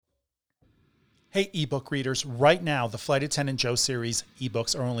Hey, ebook readers, right now, the Flight Attendant Joe series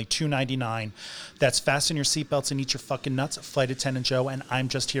ebooks are only $2.99. That's fasten your seatbelts and eat your fucking nuts, Flight Attendant Joe, and I'm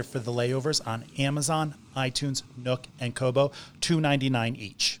just here for the layovers on Amazon, iTunes, Nook, and Kobo, $2.99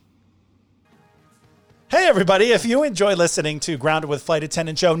 each. Hey, everybody, if you enjoy listening to Grounded with Flight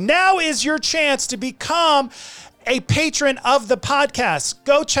Attendant Joe, now is your chance to become a patron of the podcast.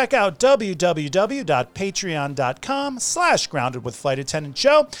 Go check out www.patreon.com/grounded with Flight Attendant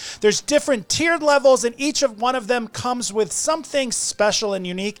Joe. There's different tiered levels, and each of one of them comes with something special and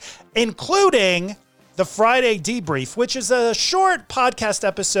unique, including the Friday Debrief, which is a short podcast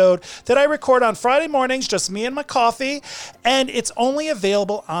episode that I record on Friday mornings, just me and my coffee, and it's only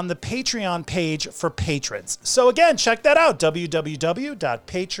available on the Patreon page for patrons. So again, check that out,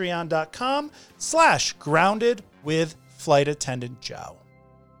 www.patreon.com/grounded with Flight Attendant Joe.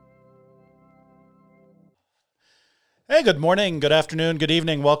 Hey, good morning, good afternoon, good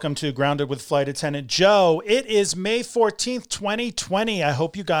evening. Welcome to Grounded with Flight Attendant Joe. It is May 14th, 2020. I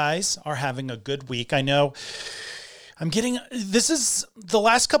hope you guys are having a good week. I know the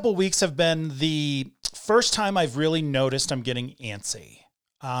last couple of weeks have been the first time I've really noticed I'm getting antsy.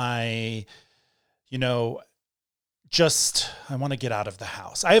 I want to get out of the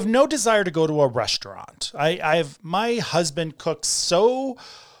house. I have no desire to go to a restaurant. My husband cooks so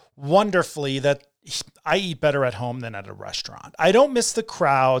wonderfully that I eat better at home than at a restaurant. I don't miss the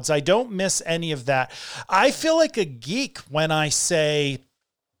crowds. I don't miss any of that. I feel like a geek when I say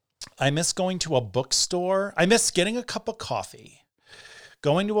I miss going to a bookstore. I miss getting a cup of coffee,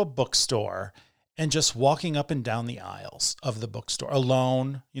 going to a bookstore, and just walking up and down the aisles of the bookstore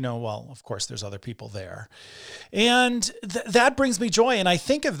alone. Of course, there's other people there. And that brings me joy. And I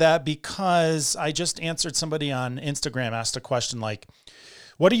think of that because I just answered somebody on Instagram, asked a question like,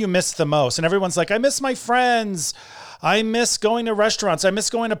 what do you miss the most? And everyone's like, I miss my friends. I miss going to restaurants. I miss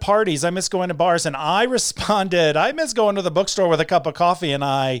going to parties. I miss going to bars. And I responded, I miss going to the bookstore with a cup of coffee. And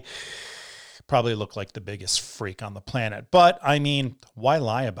I probably look like the biggest freak on the planet. But I mean, why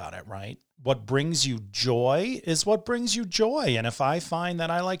lie about it, right? What brings you joy is what brings you joy. And if I find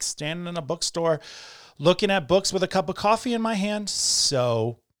that I like standing in a bookstore looking at books with a cup of coffee in my hand,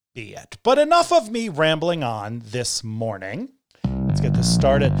 so be it. But enough of me rambling on this morning. Let's get this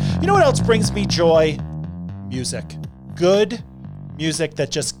started. You know what else brings me joy? Music. Good music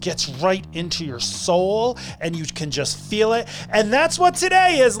that just gets right into your soul and you can just feel it. And that's what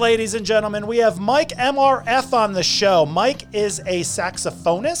today is, ladies and gentlemen. We have Mike MRF on the show. Mike is a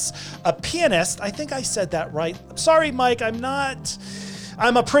saxophonist, a pianist. I think I said that right. Sorry, Mike,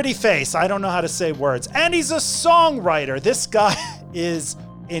 I'm a pretty face. I don't know how to say words. And he's a songwriter. This guy is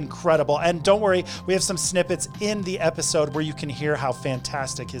incredible. And don't worry, we have some snippets in the episode where you can hear how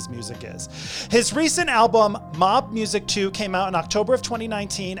fantastic his music is. His recent album, Mob Music 2, came out in October of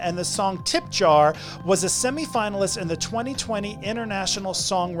 2019, and the song Tip Jar was a semifinalist in the 2020 International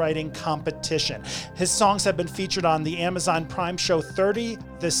Songwriting Competition. His songs have been featured on the Amazon Prime show 30,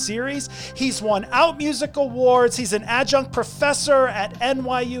 the series. He's won Out Music Awards. He's an adjunct professor at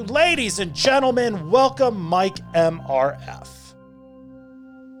NYU. Ladies and gentlemen, welcome Mike MRF.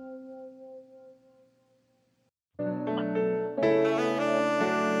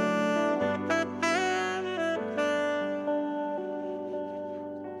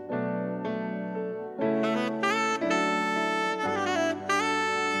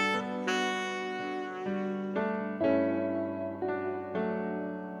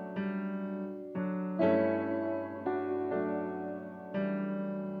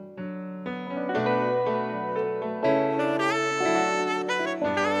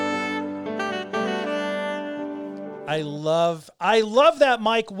 I love that,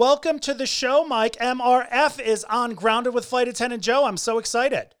 Mike. Welcome to the show, Mike. MRF is on Grounded with Flight Attendant Joe. I'm so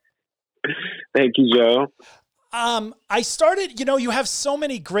excited. Thank you, Joe. I started, you have so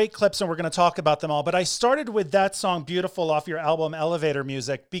many great clips and we're going to talk about them all, but I started with that song, Beautiful, off your album, Elevator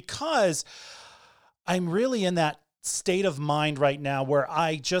Music, because I'm really in that state of mind right now where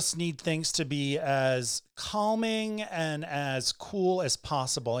I just need things to be as calming and as cool as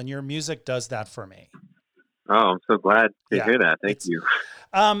possible. And your music does that for me. Oh, I'm so glad to hear that. Thank you.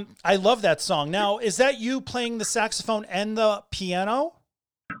 I love that song. Now, is that you playing the saxophone and the piano?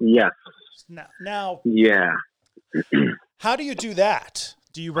 Yes. Now, yeah. How do you do that?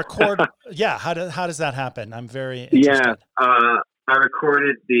 Do you record? How does that happen? I'm very interested. Yeah, I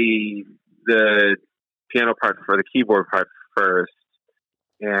recorded the piano part for the keyboard part first,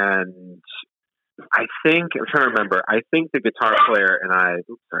 and I think I'm trying to remember. I think the guitar player and I.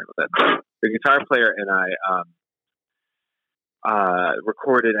 Oops, sorry about that. The guitar player and I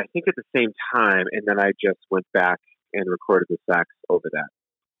recorded, I think, at the same time, and then I just went back and recorded the sax over that.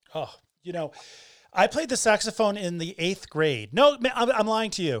 Oh, You know, I played the saxophone in the 8th grade. No, I'm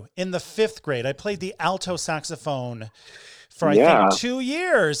lying to you. In the 5th grade, I played the alto saxophone for, I think, Yeah. 2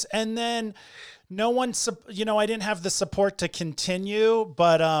 years. And then no one, I didn't have the support to continue.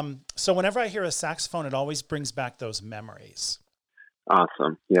 But so whenever I hear a saxophone, it always brings back those memories.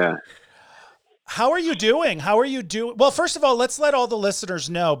 Awesome. Yeah. How are you doing? How are you doing? Well, first of all, let's let all the listeners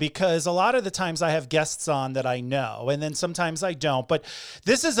know, because a lot of the times I have guests on that I know, and then sometimes I don't. But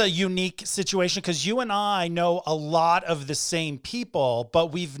this is a unique situation because you and I know a lot of the same people,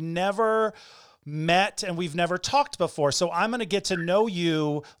 but we've never met and we've never talked before. So I'm going to get to know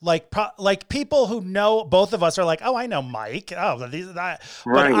you like people who know both of us are like, oh, I know Mike. Oh, that. But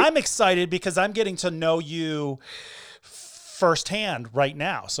Right. I'm excited because I'm getting to know you firsthand right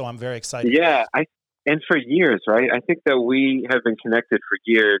now. So I'm very excited. Yeah. And for years, right? I think that we have been connected for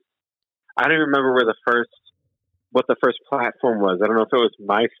years. I don't remember what the first platform was. I don't know if it was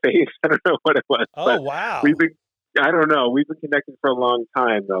MySpace. I don't know what it was. Oh, but wow. I don't know. We've been connected for a long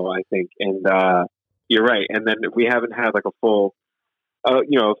time though, I think. And, you're right. And then we haven't had like a full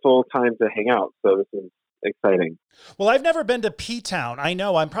time to hang out. So this is exciting. Well, I've never been to P-Town. I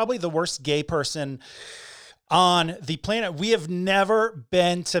know I'm probably the worst gay person on the planet. We have never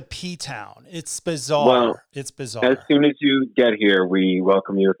been to P-Town. It's bizarre. Well, it's bizarre. As soon as you get here, we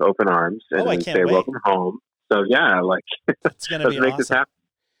welcome you with open arms and I we can't say wait. Welcome home. So yeah, like it's going to be make awesome. this happen.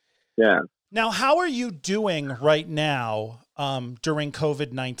 Yeah. Now, how are you doing right now during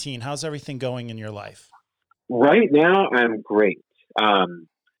COVID-19? How's everything going in your life? Right now, I'm great.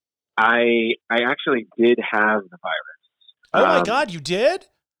 I actually did have the virus. Oh my God, you did?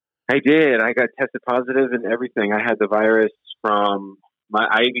 I did. I got tested positive and everything. I had the virus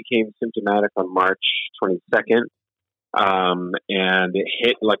I became symptomatic on March 22nd. And it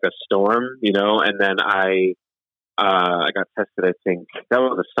hit like a storm, and then I got tested, I think that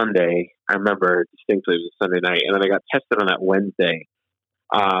was a Sunday. I remember distinctly it was a Sunday night. And then I got tested on that Wednesday.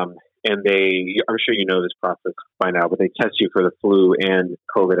 And I'm sure you know this process by now, but they test you for the flu and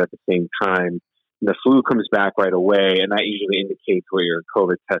COVID at the same time. And the flu comes back right away, and that usually indicates what your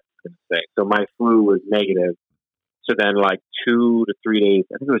COVID test is going to say. So my flu was negative. So then, like 2 to 3 days,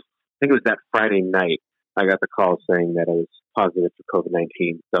 I think it was that Friday night, I got the call saying that I was positive for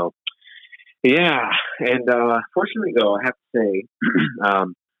COVID-19. So, yeah. And fortunately, though, I have to say,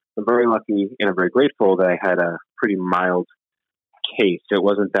 I'm very lucky and I'm very grateful that I had a pretty mild case. It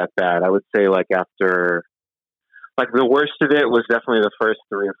wasn't that bad. I would say, after the worst of it was definitely the first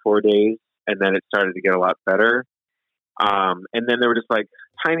 3 or 4 days. And then it started to get a lot better. And then there were just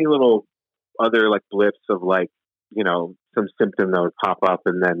tiny little other blips of some symptom that would pop up,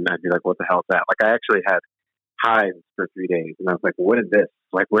 and then I'd be like, what the hell is that? I actually had hives for 3 days, and I was like, what is this?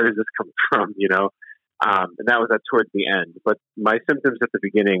 Where does this come from? And that was towards the end. But my symptoms at the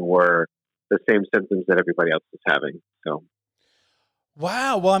beginning were the same symptoms that everybody else was having. So.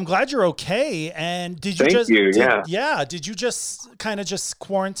 Wow. Well, I'm glad you're okay. And did you did you just kind of just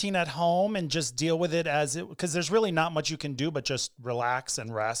quarantine at home and just deal with it because there's really not much you can do but just relax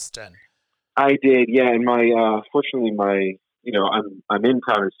and rest? And I did. Yeah. And fortunately I'm in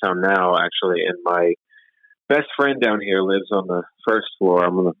Provincetown now actually. And my best friend down here lives on the first floor.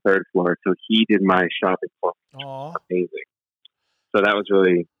 I'm on the third floor. So he did my shopping for me. Aww. Amazing. So that was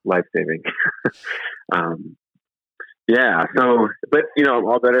really life-saving. Yeah. So, but I'm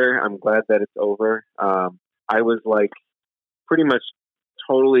all better. I'm glad that it's over. I was pretty much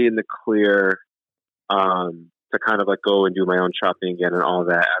totally in the clear, to kind of go and do my own shopping again and all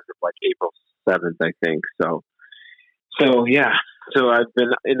that as of April 7th, I think. So yeah. So I've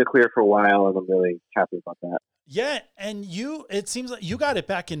been in the clear for a while and I'm really happy about that. Yeah. And it seems like you got it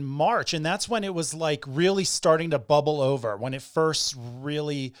back in March, and that's when it was really starting to bubble over, when it first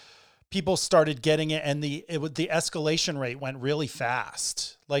really people started getting it, and the escalation rate went really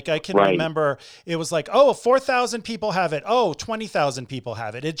fast. I can remember it was 4,000 people have it. 20,000 people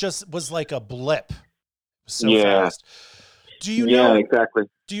have it. It just was like a blip. So fast. Do you know? Exactly.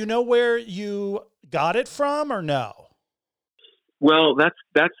 Do you know where you got it from or no? Well, that's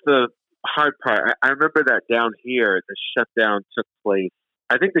the hard part. I remember that down here, the shutdown took place.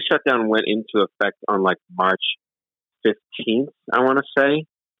 I think the shutdown went into effect on March 15th, I want to say.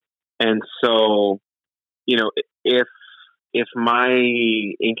 And so, if my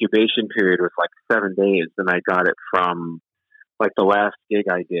incubation period was 7 days, then I got it from the last gig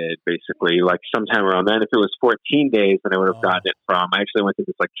I did, basically, sometime around then. If it was 14 days, then I would have gotten it from. I actually went to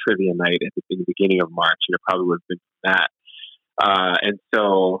this trivia night in the beginning of March, and it probably would have been from that. And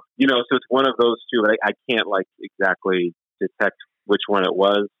so, so it's one of those two. I can't exactly detect which one it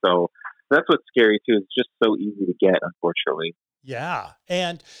was. So that's what's scary too. It's just so easy to get, unfortunately. Yeah.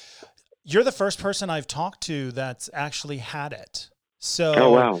 And You're the first person I've talked to that's actually had it. So,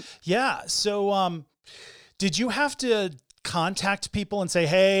 Oh, wow. yeah. So, did you have to contact people and say,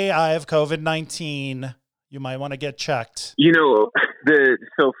 "Hey, I have COVID-19. You might want to get checked"?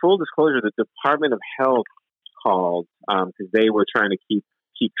 So full disclosure, the Department of Health called because they were trying to keep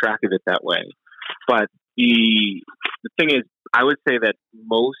track of it that way. But the thing is, I would say that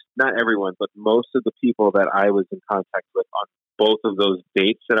not everyone, but most of the people that I was in contact with on both of those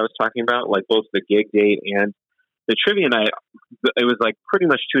dates that I was talking about, like both the gig date and the trivia night, it was like pretty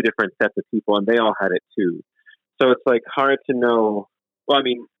much two different sets of people, and they all had it too. So it's like hard to know. Well, I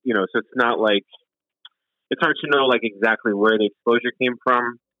mean, so it's not like it's hard to know like exactly where the exposure came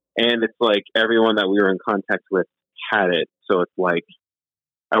from, and it's like everyone that we were in contact with had it. So it's like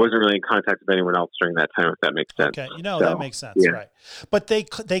I wasn't really in contact with anyone else during that time, if that makes sense. Okay, So, that makes sense, yeah. right? But they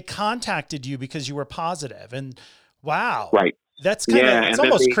contacted you because you were positive, and wow, Right. that's kind of it's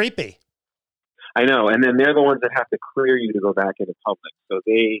almost creepy. I know, and then they're the ones that have to clear you to go back into public. So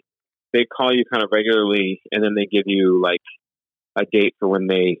they call you kind of regularly, and then they give you like a date for when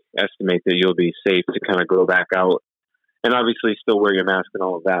they estimate that you'll be safe to kind of go back out. And obviously still wear your mask and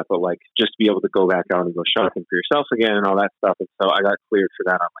all of that, but like just be able to go back out and go shopping for yourself again and all that stuff. And so I got cleared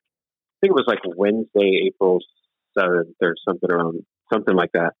for that on I think it was like Wednesday, April 7th or something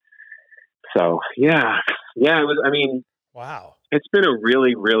like that. So yeah, it was, I mean, wow, it's been a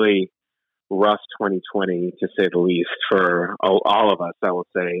really, really rough 2020 to say the least for all of us, I will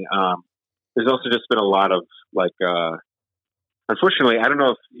say. There's also just been a lot of like, unfortunately, I don't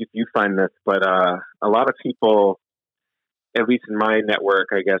know if you find this, but a lot of people, at least in my network,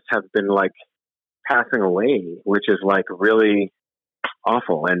 I guess, have been like passing away, which is like really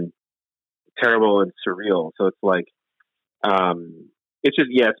awful and terrible and surreal. So it's like, it's just,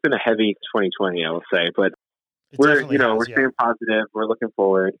 it's been a heavy 2020, I will say, but we're staying positive. We're looking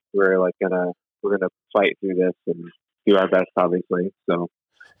forward. We're gonna fight through this and do our best, obviously. So.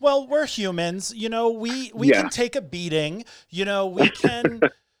 Well, we're humans, we can take a beating, we can,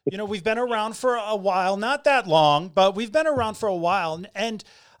 we've been around for a while, not that long, but we've been around for a while. And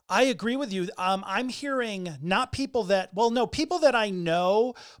I agree with you. I'm hearing people that I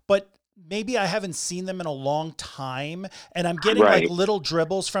know, but maybe I haven't seen them in a long time. And I'm getting like little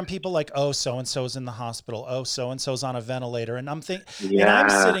dribbles from people like, oh, so-and-so's in the hospital. Oh, so-and-so's on a ventilator. And I'm and I'm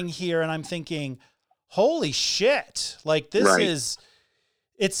sitting here and I'm thinking, holy shit, like this is,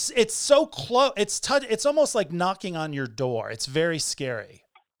 it's so close. It's almost like knocking on your door. It's very scary.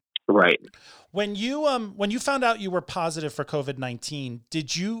 Right. When you found out you were positive for COVID-19,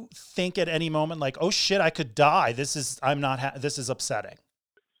 did you think at any moment like, oh shit, I could die? This is upsetting.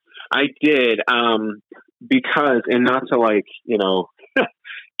 I did. Because, and not to like,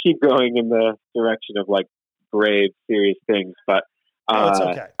 keep going in the direction of like grave, serious things, but, it's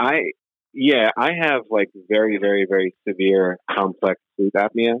okay. I have like very, very, very severe complex sleep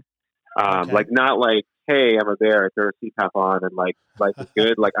apnea. Like not like, hey, I'm a bear, throw a CPAP on and like life is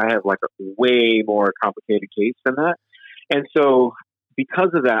good. Like I have like a way more complicated case than that. And so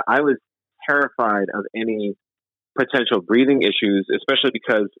because of that, I was terrified of any potential breathing issues, especially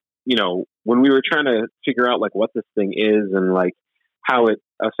because, when we were trying to figure out like what this thing is and like how it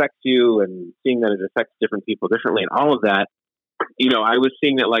affects you and seeing that it affects different people differently and all of that, I was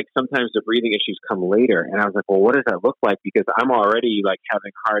seeing that like sometimes the breathing issues come later, and I was like, well, what does that look like? Because I'm already like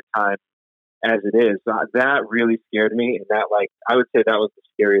having a hard time as it is. So that really scared me, and that like I would say that was the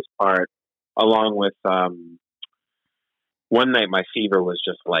scariest part. Along with one night, my fever was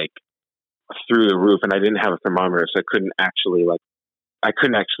just like through the roof, and I didn't have a thermometer, so I couldn't actually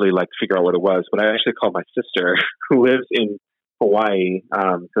figure out what it was. But I actually called my sister who lives in Hawaii,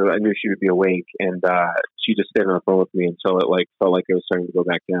 so I knew she would be awake, and she just stayed on the phone with me until it like felt like it was starting to go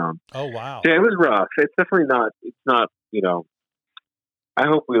back down. Oh wow! So, yeah, it was rough. It's definitely not. It's not. I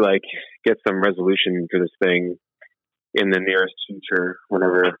hope we like get some resolution for this thing in the nearest future,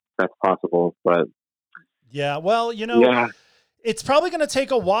 whenever that's possible. But yeah, well, it's probably going to take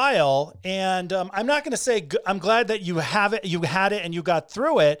a while, and I'm not going to say I'm glad that you had it, and you got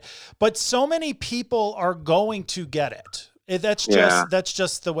through it. But so many people are going to get it. That's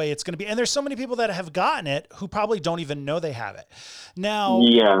just the way it's going to be. And there's so many people that have gotten it who probably don't even know they have it. Now,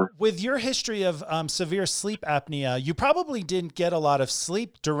 with your history of severe sleep apnea, you probably didn't get a lot of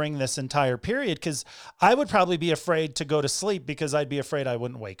sleep during this entire period, because I would probably be afraid to go to sleep because I'd be afraid I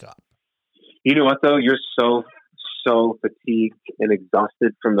wouldn't wake up. You know what, though? You're so fatigued and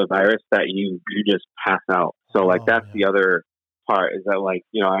exhausted from the virus that you just pass out. So like that's the other part, is that like,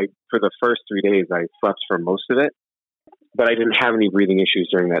 for the first 3 days I slept for most of it, but I didn't have any breathing issues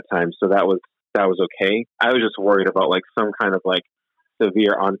during that time. So that was okay. I was just worried about like some kind of like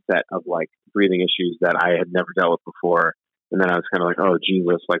severe onset of like breathing issues that I had never dealt with before. And then I was kind of like, oh,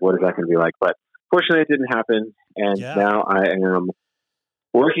 Jesus, like, what is that going to be like? But fortunately, it didn't happen. And Yeah. now I am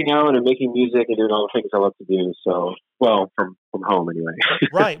working out and making music and doing all the things I love to do. So, well, from home anyway.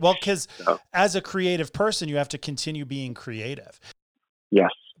 Right. Well, because So, as a creative person, you have to continue being creative. yes.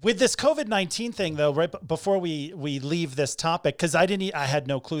 With this COVID-19 thing, though, right before we leave this topic, because I had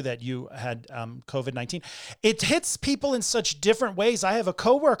no clue that you had COVID-19. It hits people in such different ways. I have a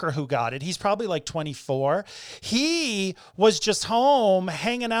coworker who got it. He's probably like 24. He was just home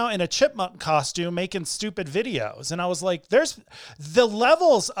hanging out in a chipmunk costume, making stupid videos. And I was like, there's the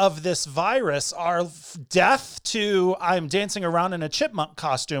levels of this virus are death to I'm dancing around in a chipmunk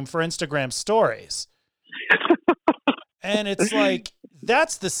costume for Instagram stories. And it's like,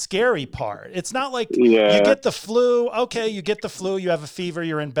 that's the scary part. It's not like you get the flu. Okay, you get the flu, you have a fever,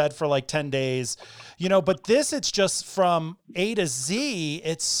 you're in bed for like 10 days, but this, it's just from A to Z.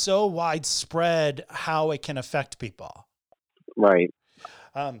 It's so widespread how it can affect people. Right.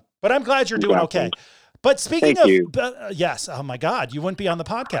 But I'm glad you're doing okay. But speaking Thank you. Yes. Oh my God, you wouldn't be on the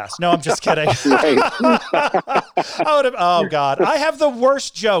podcast. No, I'm just kidding. Oh God, I have the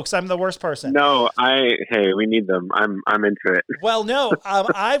worst jokes. I'm the worst person. No, hey, we need them. I'm into it. Well, no,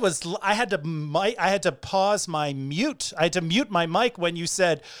 I had to pause my mute. I had to mute my mic when you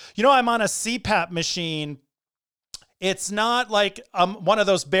said, I'm on a CPAP machine. It's not like one of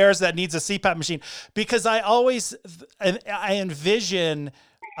those bears that needs a CPAP machine, because I envision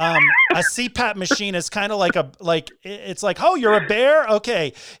a CPAP machine is kind of it's like, oh, you're a bear.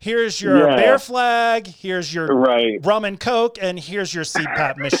 Okay. Here's your bear flag. Here's your rum and Coke. And here's your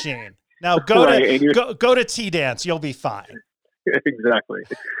CPAP machine. Now go to T-Dance. You'll be fine. Exactly.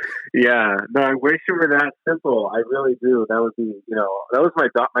 Yeah. No, I wish it were that simple. I really do. That would be, that was my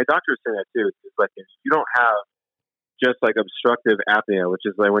doctor saying that too. It's like, if you don't have just like obstructive apnea, which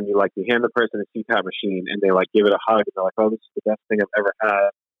is like when you hand the person a CPAP machine and they like give it a hug and they're like, oh, this is the best thing I've ever had.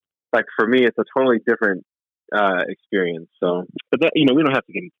 Like for me, it's a totally different experience. So, but that, we don't have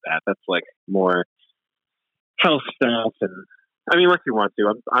to get into that. That's like more health stuff. And I mean, unless you want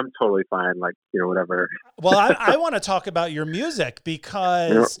to, I'm totally fine. Like, whatever. Well, I want to talk about your music,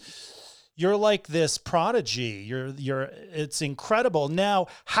 because you're like this prodigy. It's incredible. Now,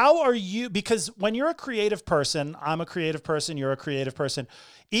 how are you? Because when you're a creative person, I'm a creative person, you're a creative person.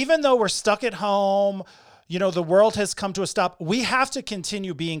 Even though we're stuck at home, the world has come to a stop. We have to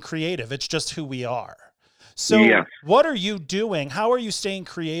continue being creative. It's just who we are. So What are you doing? How are you staying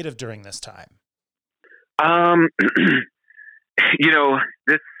creative during this time?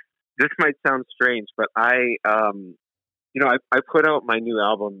 This might sound strange, but I put out my new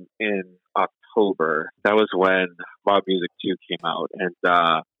album in October. That was when Mob Music 2 came out. And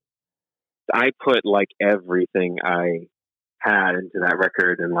I put like everything I had into that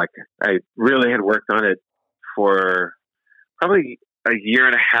record. And like, I really had worked on it for probably a year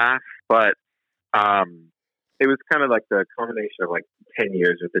and a half, but it was kind of like the combination of like 10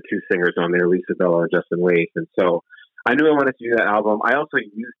 years with the two singers on there, Lisa Bella and Justin Waite. And so I knew I wanted to do that album. I also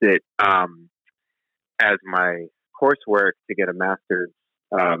used it as my coursework to get a master's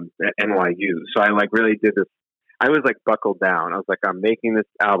at NYU. So I like really did this. I was like buckled down. I was like, I'm making this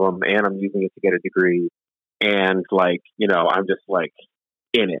album and I'm using it to get a degree. And like, I'm just like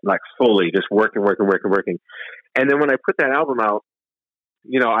in it, like fully just working. And then when I put that album out,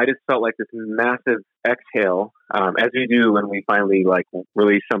 I just felt like this massive exhale, as we do when we finally like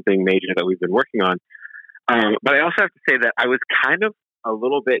release something major that we've been working on. But I also have to say that I was kind of a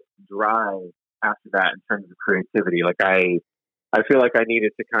little bit dry after that in terms of creativity. Like I feel like I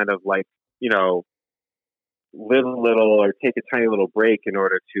needed to kind of like, live a little or take a tiny little break in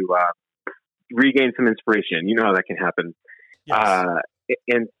order to regain some inspiration. You know how that can happen. Yes.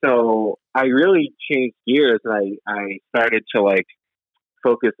 And so I really changed gears and I started to like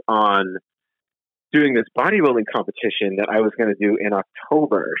focus on doing this bodybuilding competition that I was going to do in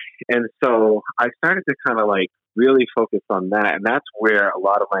October. And so I started to kind of like really focus on that. And that's where a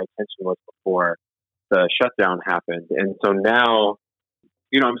lot of my attention was before the shutdown happened. And so now,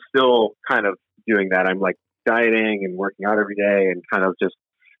 I'm still kind of doing that. I'm like dieting and working out every day and kind of just,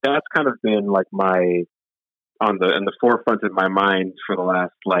 that's kind of been like in the forefront of my mind for the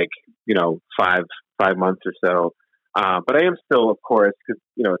last like, 5 months or so. But I am still, of course, because,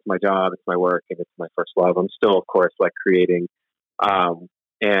 it's my job, it's my work, and it's my first love. I'm still, of course, like creating.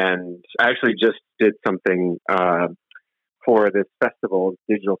 And I actually just did something for this festival,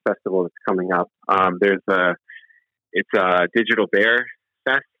 digital festival that's coming up. It's a Digital Bear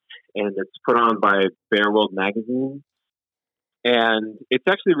Fest, and it's put on by Bear World Magazine. and it's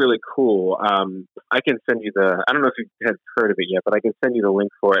actually really cool. I can send you I don't know if you have heard of it yet, but I can send you the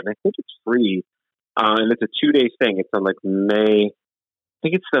link for it. And I think it's free. And it's a 2-day thing. It's on like May, I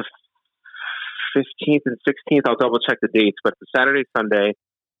think it's the 15th and 16th. I'll double check the dates, but it's Saturday, Sunday.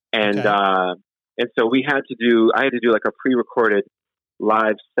 And, and so I had to do like a pre-recorded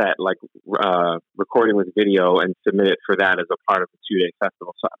live set, like, recording with video and submit it for that as a part of the 2-day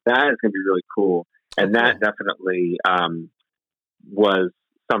festival. So that is going to be really cool. And that definitely, was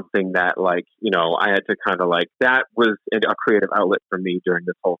something that, like, you know, I had to kind of like, that was a creative outlet for me during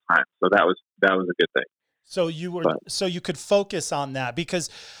this whole time. So that was a good thing. So so you could focus on that,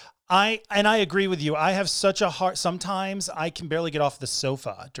 because I agree with you. I have such a hard, sometimes I can barely get off the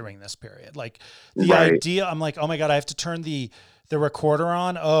sofa during this period. Like the idea, I'm like, oh my God, I have to turn the recorder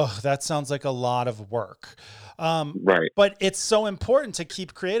on. Oh, that sounds like a lot of work. But it's so important to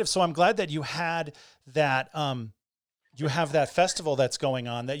keep creative. So I'm glad that you had that, you have that festival that's going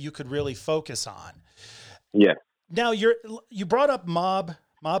on that you could really focus on. Yeah. Now you brought up mob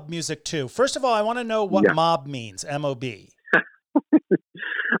music too. First of all, I want to know what mob means. MOB.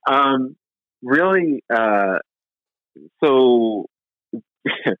 Really, so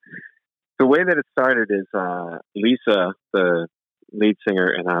the way that it started is, Lisa, the lead singer,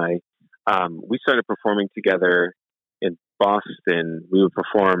 and I, we started performing together in Boston. We would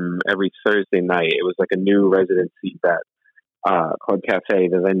perform every Thursday night. It was like a new residency that Club Cafe,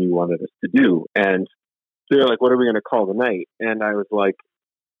 the venue, wanted us to do. And they were like, what are we going to call the night? And I was like,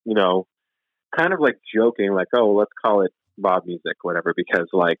 you know, kind of like joking, like, oh, let's call it mob music, whatever, because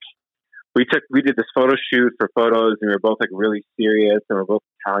like we did this photo shoot for photos, and we were both like really serious, and we're both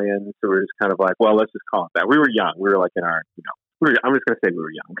Italian, so we were just kind of like, well, let's just call it that. We were young. We were like in our, you know, I'm just going to say we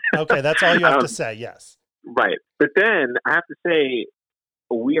were young. Okay, that's all you have to say. Yes. Right. But then I have to say,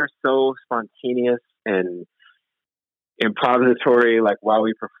 we are so spontaneous and improvisatory, like while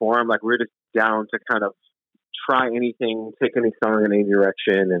we perform, like we're just down to kind of try anything, take any song in any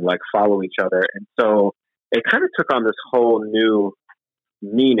direction, and like follow each other. And so it kind of took on this whole new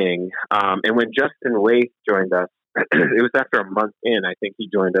meaning. And when Justin Waite joined us, it was after a month in, I think he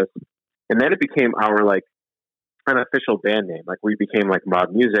joined us. And then it became our like unofficial band name. Like we became like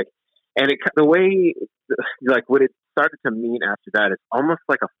Mob Music. And the way, like what it started to mean after that is almost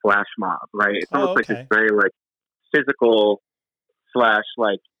like a flash mob, right? It's almost like this very like physical /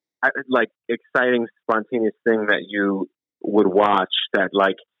 like exciting, spontaneous thing that you would watch that,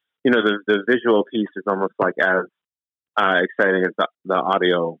 like, you know, the visual piece is almost like as exciting as the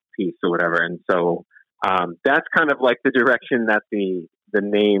audio piece or whatever. And so that's kind of like the direction that the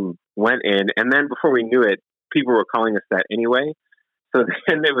name went in. And then before we knew it, people were calling us that anyway. So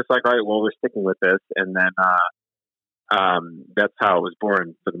then it was like, all right, well, we're sticking with this. And then that's how it was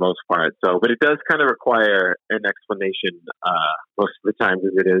born for the most part. So, but it does kind of require an explanation most of the time,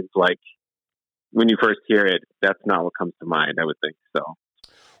 because it is like, when you first hear it, that's not what comes to mind, I would think. So.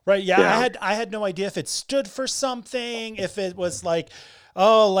 Right. Yeah. I had no idea if it stood for something, if it was like,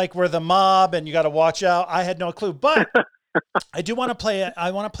 oh, like we're the mob and you got to watch out. I had no clue, but I do want to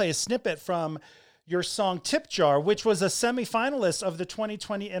play a snippet from your song Tip Jar, which was a semifinalist of the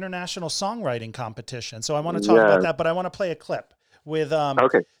 2020 International Songwriting Competition. So I want to talk about that, but I want to play a clip with,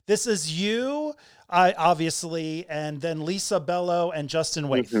 this is you, obviously, and then Lisa Bello and Justin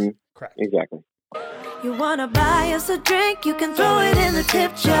Waite. Mm-hmm. Correct. Exactly. You wanna buy us a drink, you can throw it in the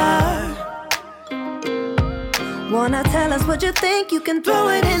tip jar. Wanna tell us what you think, you can throw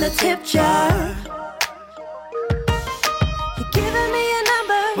it in the tip jar. You're giving me a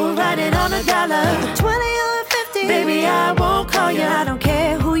number, we'll write it on $1. 20 or 50, baby, I won't call you. I don't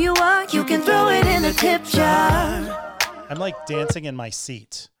care who you are, you can throw it in the tip jar. I'm like dancing in my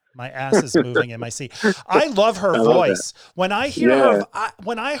seat. My ass is moving in my seat. I love her voice. When I hear her,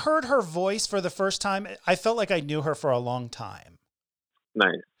 when I heard her voice for the first time, I felt like I knew her for a long time.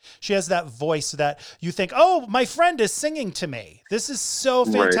 Nice. She has that voice that you think, oh, my friend is singing to me. This is so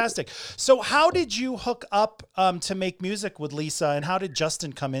fantastic. Right. So how did you hook up to make music with Lisa, and how did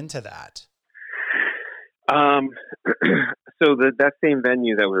Justin come into that? So that same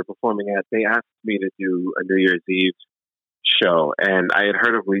venue that we were performing at, they asked me to do a New Year's Eve show, and I had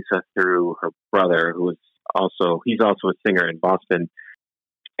heard of Lisa through her brother, he's also a singer in Boston,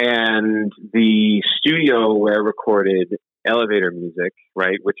 and the studio where I recorded Elevator Music,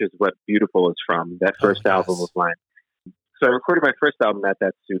 right, which is what Beautiful is from. That first album was mine. So I recorded my first album at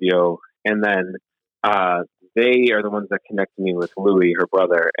that studio, and then they are the ones that connected me with Louie, her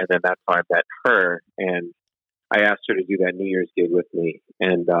brother, and then that's how I met her, and I asked her to do that New Year's gig with me.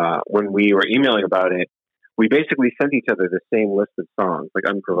 And when we were emailing about it, we basically sent each other the same list of songs, like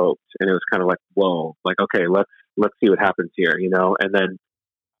unprovoked. And it was kind of like, whoa, like, okay, let's let's see what happens here, and then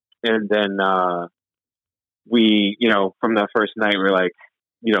we, from that first night, we're like,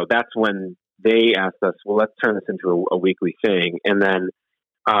 that's when they asked us, well, let's turn this into a weekly thing. And then,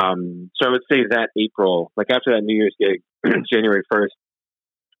 so I would say that April, like after that New Year's gig, January 1st,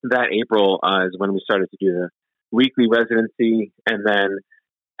 that April is when we started to do the weekly residency. And then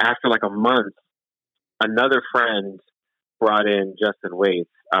after like a month, another friend brought in Justin Waits,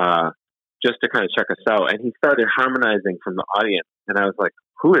 just to kind of check us out. And he started harmonizing from the audience. And I was like,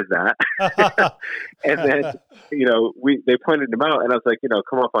 who is that? And then, they pointed him out, and I was like,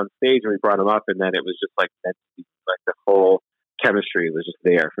 come up on stage, and we brought him up, and then it was just like the whole chemistry was just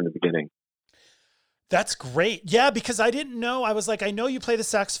there from the beginning. That's great. Yeah, because I didn't know. I was like, I know you play the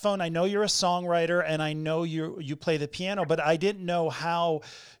saxophone, I know you're a songwriter, and I know you play the piano, but I didn't know how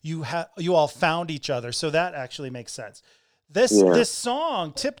you all found each other. So that actually makes sense. This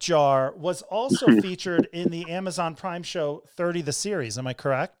song, Tip Jar, was also featured in the Amazon Prime show 30 the series. Am I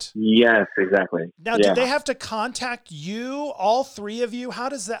correct? Yes, exactly. Now, did they have to contact you, all three of you? How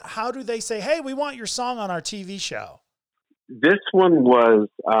do they say, hey, we want your song on our TV show? This one was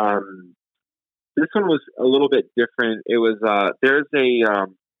a little bit different. It was there's a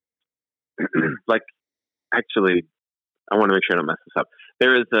like, actually, I want to make sure I don't mess this up.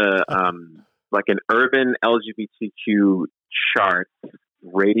 There is a like an urban LGBTQ chart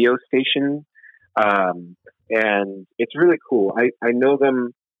radio station. And it's really cool. I know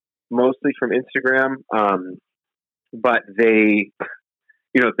them mostly from Instagram. But they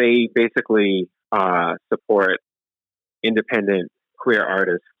basically support independent queer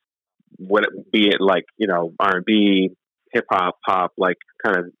artists, be it like, R&B, hip hop, pop, like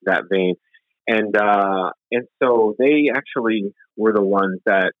kind of that vein. And so they actually were the ones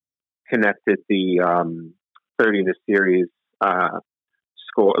that connected the 30 the series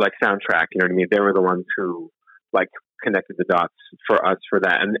score, like soundtrack. You know what I mean? They were the ones who like connected the dots for us for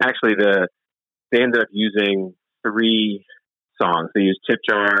that. And actually, they ended up using 3 songs. They used Tip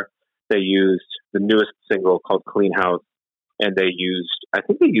Jar. They used the newest single called Clean House, and they used I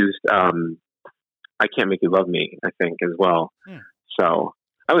Can't Make You Love Me, I think, as well. So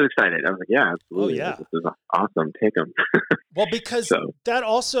I was excited. I was like, yeah, absolutely. Oh, yeah. This is awesome. Take them. Well, because that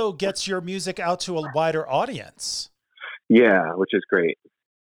also gets your music out to a wider audience. Yeah, which is great.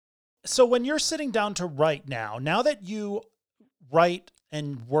 So when you're sitting down to write now that you write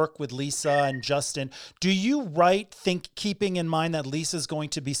and work with Lisa and Justin, do you write keeping in mind that Lisa's going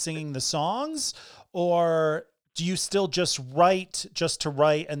to be singing the songs, or do you still just write just to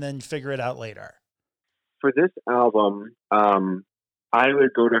write and then figure it out later? For this album, I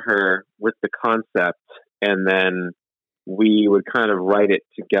would go to her with the concept, and then we would kind of write it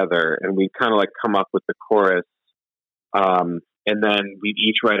together, and we'd kind of like come up with the chorus, and then we'd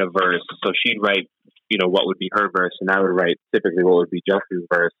each write a verse. So she'd write, what would be her verse, and I would write typically what would be Justin's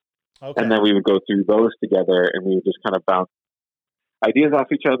verse. Okay. And then we would go through those together, and we would just kind of bounce ideas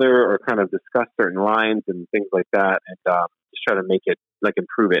off each other, or kind of discuss certain lines and things like that, and just try to make it, like,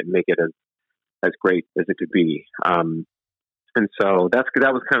 improve it and make it as great as it could be. And so that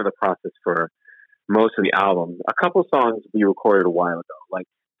was kind of the process for most of the album. A couple songs we recorded a while ago, like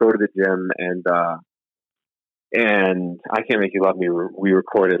Go to the Gym and I Can't Make You Love Me. We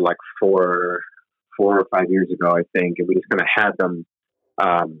recorded like 4 or 5 years ago, I think, and we just kind of had them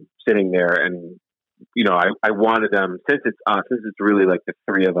sitting there. And I wanted them, since it's really like the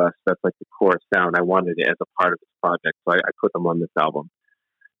 3 of us, that's like the core sound. I wanted it as a part of this project, so I put them on this album.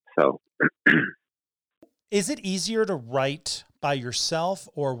 So. Is it easier to write by yourself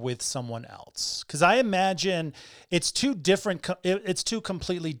or with someone else? Because I imagine it's two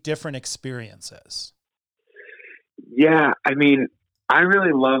completely different experiences. Yeah, I mean, I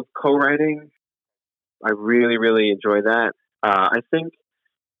really love co-writing. I really, really enjoy that. I think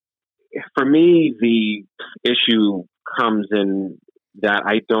for me, the issue comes in that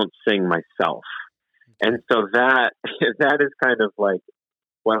I don't sing myself. And so that is kind of like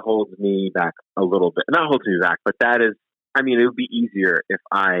what holds me back a little bit. Not holds me back, but that is, I mean, it would be easier if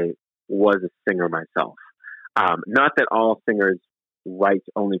I was a singer myself. Not that all singers write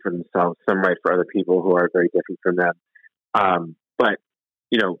only for themselves. Some write for other people who are very different from them. But,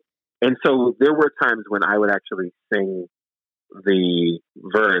 and so there were times when I would actually sing the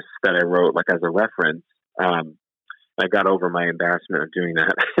verse that I wrote, like as a reference. I got over my embarrassment of doing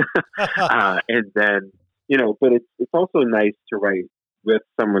that. And then, but it's also nice to write with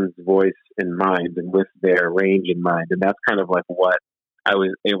someone's voice in mind and with their range in mind. And that's kind of like what I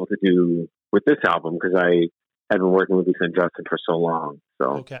was able to do with this album, because I had been working with Lisa and Justin for so long.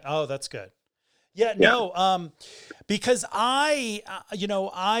 So okay. Oh, that's good. Yeah, Yeah. no, because I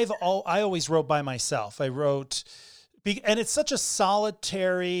always wrote by myself. I wrote, and it's such a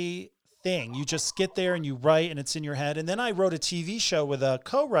solitary thing. You just get there and you write and it's in your head. And then I wrote a TV show with a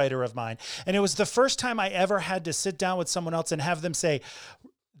co-writer of mine. And it was the first time I ever had to sit down with someone else and have them say,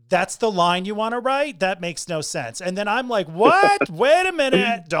 that's the line you want to write? That makes no sense. And then I'm like, what? Wait a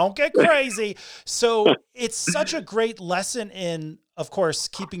minute. Don't get crazy. So it's such a great lesson in, of course,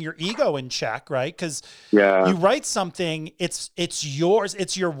 keeping your ego in check, right? Because Yeah. you write something, it's yours,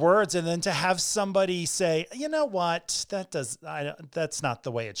 it's your words. And then to have somebody say, you know what, that's not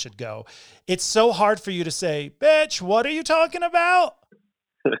the way it should go. It's so hard for you to say, bitch, what are you talking about?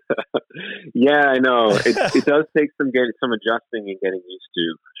 Yeah, I know. It does take some adjusting and getting used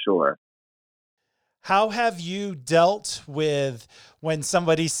to, sure. How have you dealt with when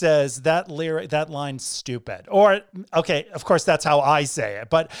somebody says that line's stupid? Or, okay, of course, that's how I say it.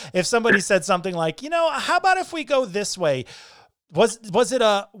 But if somebody said something like, how about if we go this way? Was it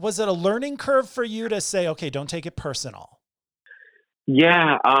a learning curve for you to say, okay, don't take it personal?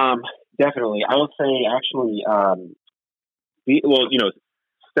 Yeah, definitely. I will say actually,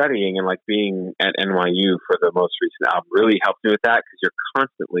 studying and like being at NYU for the most recent album really helped me with that, because you're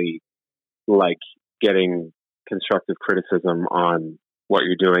constantly like getting constructive criticism on what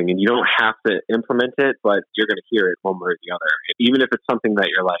you're doing, and you don't have to implement it, but you're going to hear it one way or the other. Even if it's something that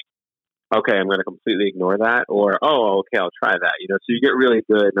you're like, okay, I'm going to completely ignore that, or, oh, okay, I'll try that. So you get really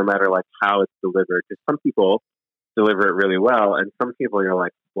good no matter like how it's delivered, because some people deliver it really well, and some people you're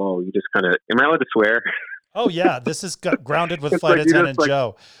like, whoa, you just kind of, am I allowed to swear? Oh yeah, this is Grounded with Flight Attendant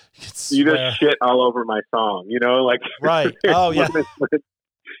Joe. You just shit all over my song, like right. Oh yeah.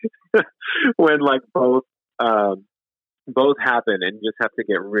 when like both happen, and you just have to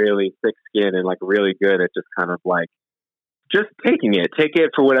get really thick skin and like really good at just kind of like just take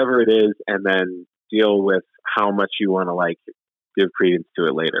it for whatever it is, and then deal with how much you want to like give credence to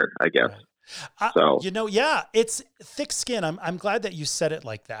it later, I guess. Right. So yeah, it's thick skin. I'm glad that you said it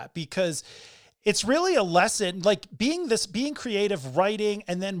like that, because it's really a lesson, like being creative, writing,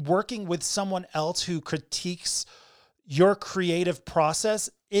 and then working with someone else who critiques your creative process.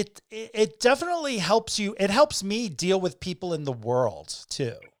 It definitely helps you. It helps me deal with people in the world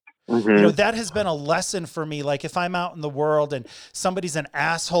too. Mm-hmm. That has been a lesson for me. Like if I'm out in the world and somebody's an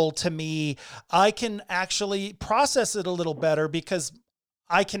asshole to me, I can actually process it a little better, because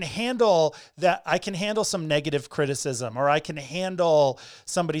I can handle that. I can handle some negative criticism, or I can handle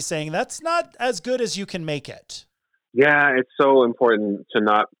somebody saying that's not as good as you can make it. Yeah, it's so important to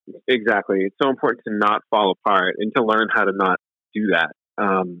not It's so important to not fall apart and to learn how to not do that.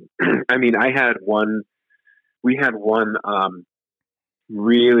 I mean, we had one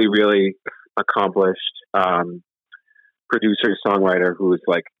really, really accomplished producer songwriter who is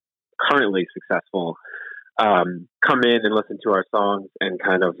like currently successful. Come in and listen to our songs and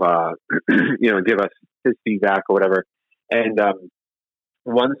kind of, give us his feedback or whatever. And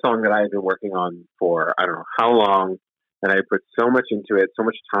one song that I had been working on for, I don't know how long, and I put so much into it, so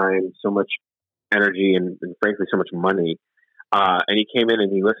much time, so much energy, and frankly, so much money. And he came in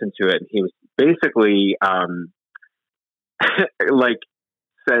and he listened to it, and he was basically like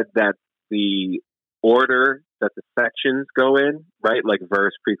said that the order that the sections go in, right? Like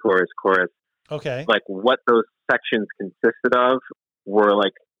verse, pre-chorus, chorus, okay, like what those sections consisted of were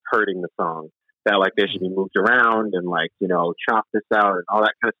like hurting the song. That like they should be moved around and like, chop this out and all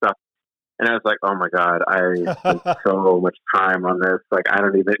that kind of stuff. And I was like, oh my God, I spent so much time on this. Like, I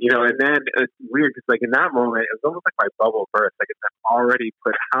don't even, and then it's weird because like in that moment, it was almost like my bubble burst. Like I've already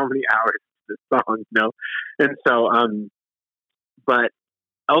put how many hours into this song, And so, but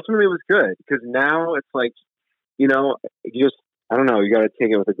ultimately it was good, because now it's like, you just, I don't know, you got to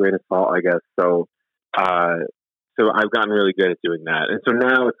take it with a grain of salt, I guess. So I've gotten really good at doing that. And so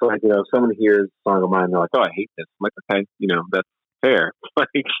now it's like, if someone hears a song of mine, they're like, oh, I hate this. I'm like, okay, that's fair.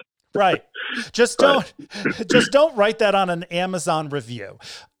 Like, right. Just don't write that on an Amazon review.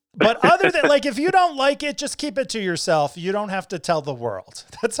 But other than like, if you don't like it, just keep it to yourself. You don't have to tell the world.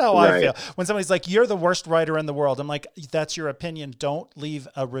 That's how I feel. When somebody's like, you're the worst writer in the world, I'm like, that's your opinion. Don't leave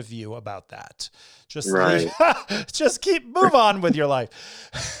a review about that. Just move on with your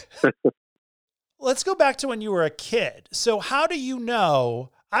life. Let's go back to when you were a kid. So how do you know?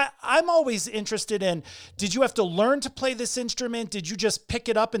 I'm always interested in, did you have to learn to play this instrument? Did you just pick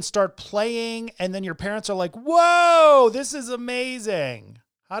it up and start playing? And then your parents are like, whoa, this is amazing.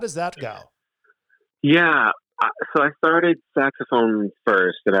 How does that go? Yeah. So I started saxophone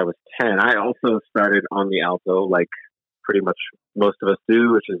first and I was 10. I also started on the alto, like pretty much most of us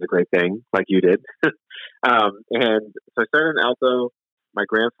do, which is a great thing, like you did. And so I started on alto. My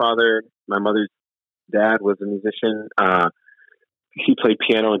grandfather, my mother's dad was a musician. He played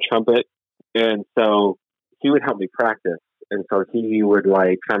piano and trumpet, and so he would help me practice. And so he would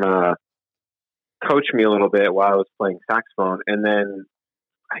like kind of coach me a little bit while I was playing saxophone. And then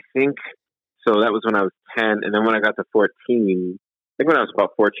I think, so that was when I was 10. And then when I got to 14, I think when I was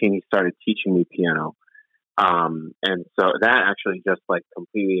about 14, he started teaching me piano. And so that actually just like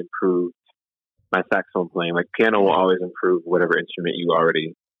completely improved my saxophone playing. Like piano will always improve whatever instrument you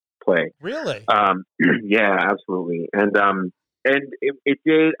already play. Really? Yeah, absolutely. And it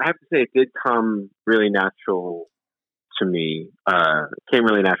did, I have to say, it did come really natural to me. Came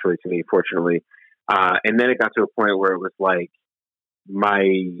really naturally to me, fortunately. And then it got to a point where it was like my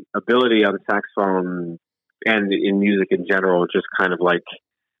ability on the saxophone and in music in general just kind of like,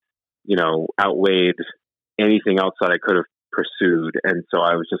 you know, outweighed anything else that I could have pursued. And so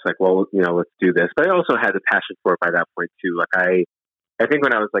I was just like, well, you know, let's do this. But I also had a passion for it by that point too. Like I think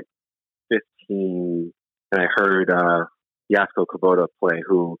when I was like 15 and I heard Yasko Kubota play,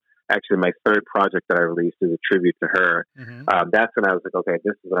 who actually my third project that I released is a tribute to her. That's when I was like, okay,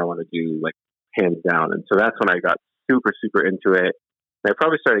 this is what I want to do, like hands down. And so that's when I got super, super into it. And I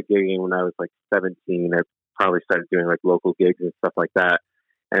probably started gigging when I was like 17. I probably started doing like local gigs and stuff like that.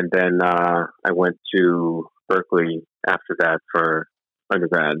 And then I went to Berkeley after that for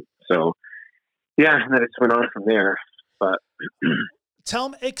undergrad. So yeah, and then it went on from there. But tell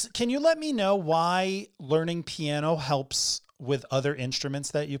me, can you let me know why learning piano helps with other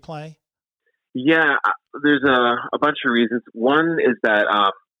instruments that you play? Yeah, there's a bunch of reasons. One is that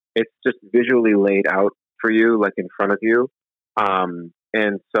it's just visually laid out for you, like in front of you.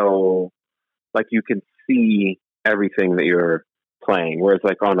 And so like you can see everything that you're playing. Whereas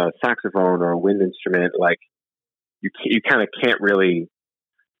like on a saxophone or a wind instrument, like you kind of can't really,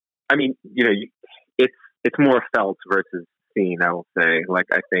 I mean, you know, it's more felt versus seen, I will say. Like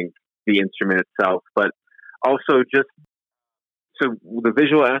I think the instrument itself, but also just, so the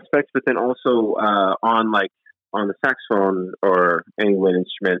visual aspects, but then also on the saxophone or any wind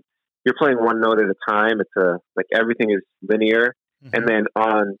instrument, you're playing one note at a time. It's like everything is linear. And then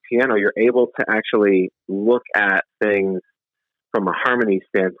on piano, you're able to actually look at things from a harmony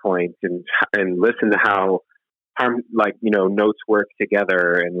standpoint and listen to how like, you know, notes work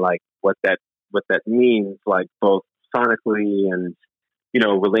together and like what that means, like both sonically and, you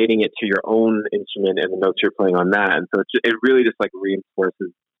know, relating it to your own instrument and the notes you're playing on that. And so it really just like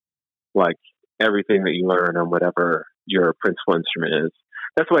reinforces like everything that you learn on whatever your principal instrument is.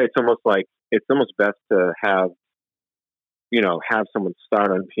 That's why it's almost best to have someone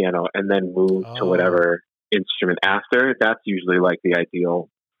start on piano and then move to whatever instrument after. That's usually like the ideal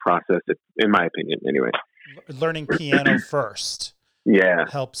process, in my opinion, anyway. Learning piano first. Yeah.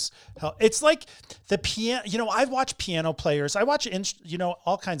 Helps. It's like the piano, you know, I've watched piano players. I watch,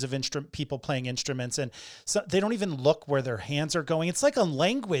 all kinds of people playing instruments, and so they don't even look where their hands are going. It's like a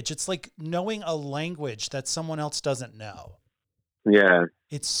language. It's like knowing a language that someone else doesn't know. Yeah.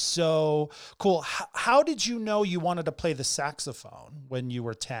 It's so cool. How did you know you wanted to play the saxophone when you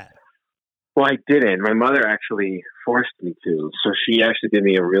were 10? Well, I didn't. My mother actually forced me to. So she actually did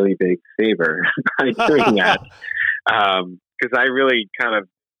me a really big favor by doing that. Because I really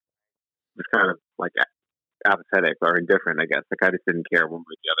was kind of like apathetic or indifferent, I guess. Like I just didn't care one way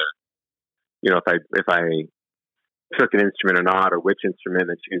or the other. You know, if I took an instrument or not, or which instrument,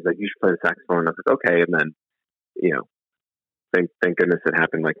 and she was like, "You should play the saxophone." I was like, "Okay," and then, you know, thank goodness it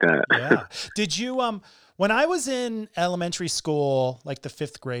happened like that. Yeah. Did you when I was in elementary school, like the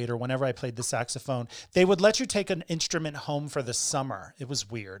 5th grade or whenever I played the saxophone, they would let you take an instrument home for the summer. It was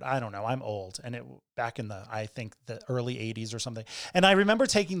weird. I don't know. I'm old. And back in I think the early 80s or something. And I remember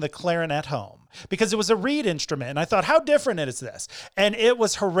taking the clarinet home because it was a reed instrument. And I thought, how different is this? And it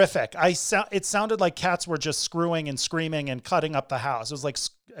was horrific. It sounded like cats were just screwing and screaming and cutting up the house.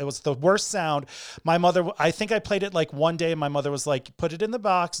 It was the worst sound. My mother, I think I played it like one day and my mother was like, put it in the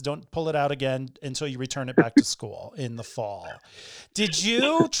box. Don't pull it out again until you return it back to school in the fall. Did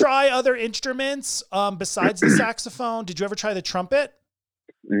you try other instruments besides the saxophone? Did you ever try the trumpet?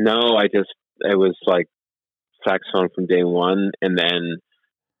 No, it was like saxophone from day one. And then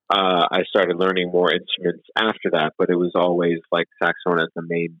I started learning more instruments after that, but it was always like saxophone as the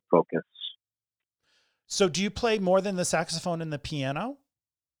main focus. So do you play more than the saxophone and the piano?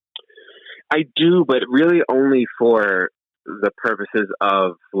 I do, but really only for the purposes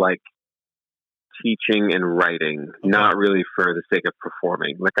of like teaching and writing, not really for the sake of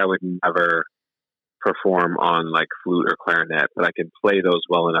performing. Like I would never perform on like flute or clarinet, but I can play those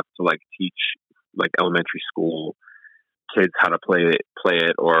well enough to like teach like elementary school kids how to play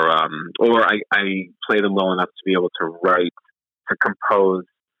it, or I play them well enough to be able to compose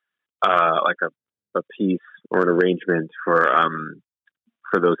like a a piece or an arrangement for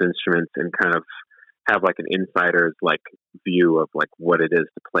those instruments and kind of have like an insider's like view of like what it is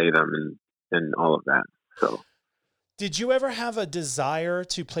to play them and all of that. So, did you ever have a desire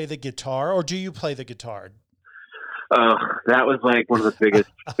to play the guitar, or do you play the guitar? That was like one of the biggest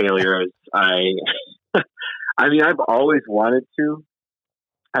failures. I mean, I've always wanted to.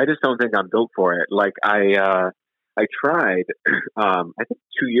 I just don't think I'm built for it. Like I tried, I think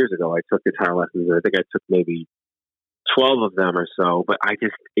 2 years ago, I took guitar lessons. I think I took maybe 12 of them or so, but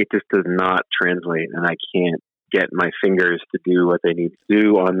it just does not translate, and I can't get my fingers to do what they need to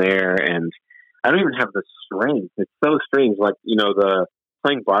do on there. And I don't even have the strength. It's so strange. Like, the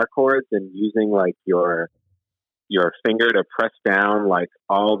playing bar chords and using like your finger to press down like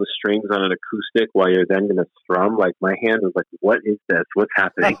all the strings on an acoustic while you're then going to strum. Like my hand was like, what is this? What's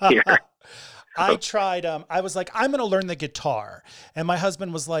happening here? I tried, I was like, I'm going to learn the guitar. And my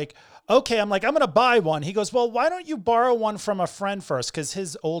husband was like, okay. I'm like, I'm going to buy one. He goes, well, why don't you borrow one from a friend first? Cause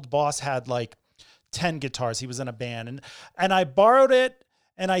his old boss had like 10 guitars. He was in a band and I borrowed it.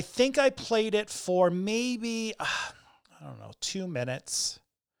 And I think I played it for maybe, I don't know, 2 minutes.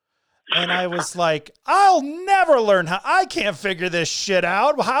 And I was like, I'll never learn I can't figure this shit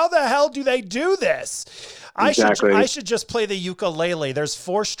out. How the hell do they do this? Exactly. I should just play the ukulele. There's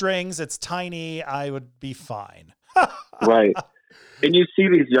 4 strings. It's tiny. I would be fine. Right. And you see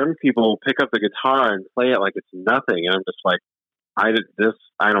these young people pick up the guitar and play it like it's nothing. And I'm just like, I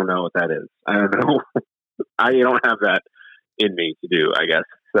don't know what that is. I don't know. I don't have that in me to do, I guess.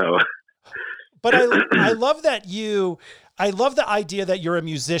 So, but I love that I love the idea that you're a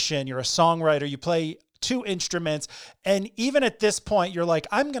musician, you're a songwriter, you play 2 instruments. And even at this point, you're like,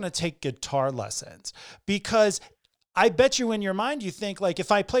 I'm going to take guitar lessons, because I bet you in your mind, you think like,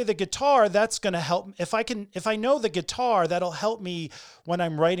 if I play the guitar, that's going to help. If I know the guitar, that'll help me when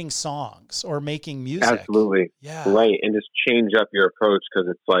I'm writing songs or making music. Absolutely. Yeah. Right. And just change up your approach. Cause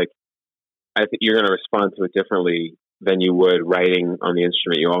it's like, I think you're going to respond to it differently than you would writing on the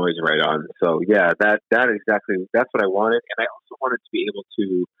instrument you always write on. So yeah, that's what I wanted. And I also wanted to be able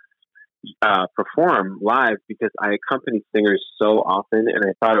to perform live, because I accompany singers so often, and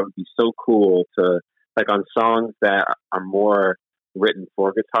I thought it would be so cool to, like, on songs that are more written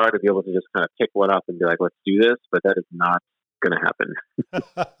for guitar, to be able to just kind of pick one up and be like, let's do this. But that is not going to happen.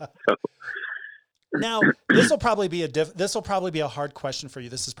 So. Now, this will probably be a hard question for you.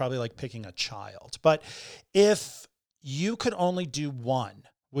 This is probably like picking a child. But if you could only do one,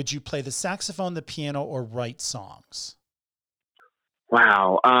 would you play the saxophone, the piano, or write songs?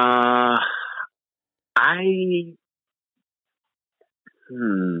 Wow. I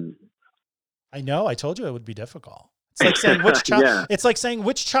know. I told you it would be difficult. It's like saying which child. Yeah. It's like saying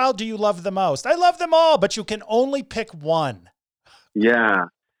which child do you love the most? I love them all, but you can only pick one. Yeah,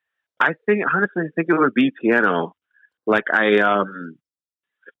 honestly, I think it would be piano. Like I'm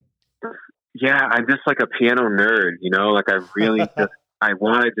just like a piano nerd. Like I really I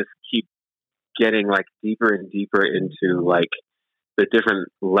want to just keep getting like deeper and deeper into like the different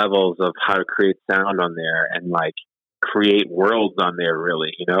levels of how to create sound on there and like create worlds on there,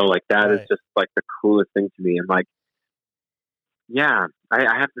 really, like that right. is just like the coolest thing to me. And like, yeah,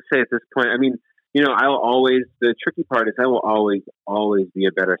 I have to say at this point, I mean, the tricky part is I will always be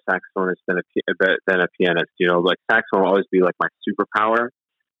a better saxophonist than a pianist, like saxophone will always be like my superpower,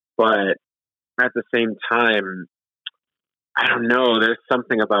 but at the same time, I don't know, there's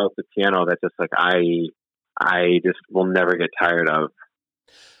something about the piano that just like, I just will never get tired of.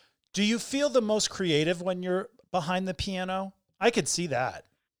 Do you feel the most creative when you're behind the piano? I could see that.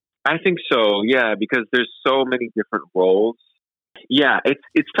 I think so. Yeah. Because there's so many different roles. Yeah.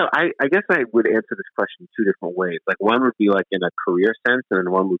 It's tough. I guess I would answer this question 2 different ways. Like one would be like in a career sense, and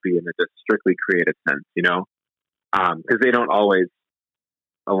then one would be in a just strictly creative sense, cause they don't always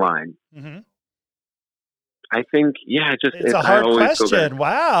align. Mm-hmm. I think, yeah, it's a hard question.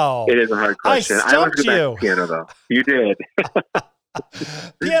 Wow. It is a hard question. I stumped you. Piano though. You did.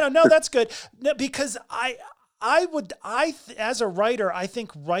 Piano. No, that's good. No, because as a writer, I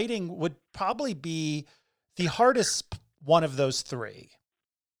think writing would probably be the hardest one of those 3.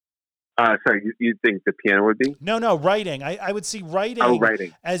 Sorry, you think the piano would be? No, writing. I would see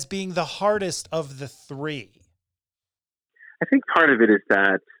writing as being the hardest of the 3. I think part of it is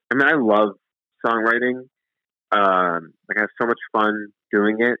that, I mean, I love songwriting. Like I have so much fun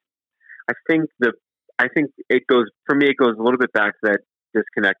doing it. I think it goes a little bit back to that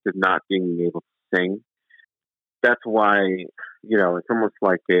disconnect of not being able to sing. That's why, it's almost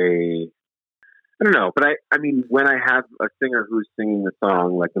like I don't know, but I mean, when I have a singer who's singing the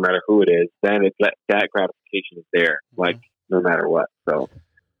song, like no matter who it is, then that gratification is there, like no matter what. So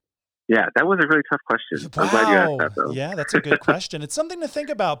Yeah, that was a really tough question. I'm glad you asked that, though. Yeah, that's a good question. It's something to think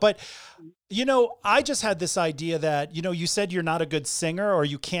about. But, I just had this idea that, you said you're not a good singer or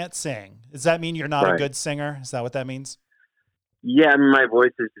you can't sing. Does that mean you're not a good singer? Is that what that means? Yeah, I mean, my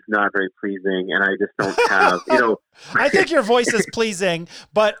voice is just not very pleasing, and I just don't have, I think your voice is pleasing,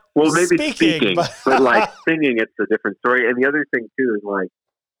 but maybe speaking but like singing, it's a different story. And the other thing too is like,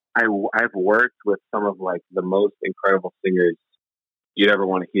 I've worked with some of like the most incredible singers you'd ever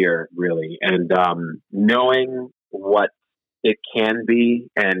want to hear, really, and knowing what it can be,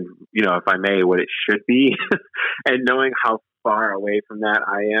 and if I may, what it should be, and knowing how far away from that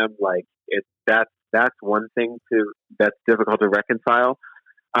I am, like that's one thing that's difficult to reconcile.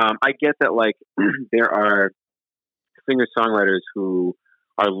 I get that, like, there are singer-songwriters who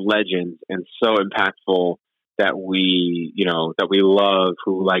are legends and so impactful that we love,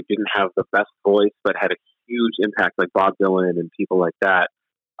 who like didn't have the best voice but had a huge impact, like Bob Dylan and people like that.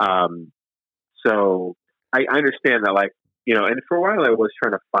 So I understand that, like, and for a while I was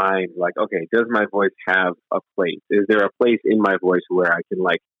trying to find, like, okay, does my voice have a place? Is there a place in my voice where I can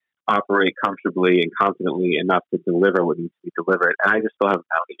like operate comfortably and confidently enough to deliver what needs to be delivered? And I just still haven't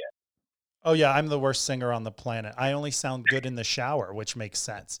found it yet. Oh yeah, I'm the worst singer on the planet. I only sound good in the shower, which makes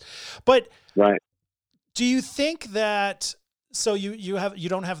sense. But right. Do you think that, so you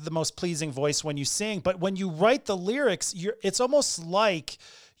don't have the most pleasing voice when you sing, but when you write the lyrics, it's almost like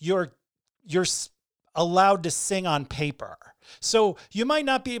you're allowed to sing on paper. So you might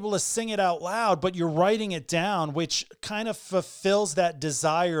not be able to sing it out loud, but you're writing it down, which kind of fulfills that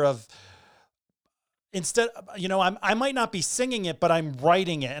desire of, instead, I might not be singing it, but I'm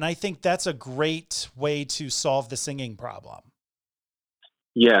writing it. And I think that's a great way to solve the singing problem.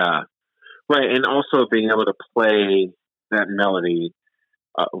 Yeah. Right. And also being able to play that melody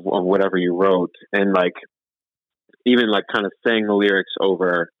of whatever you wrote, and like, even like kind of saying the lyrics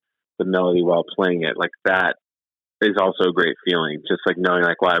over the melody while playing it, like that is also a great feeling. Just like knowing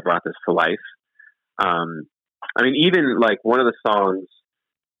like, why I brought this to life. I mean, even like one of the songs,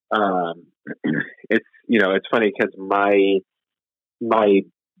 it's funny because my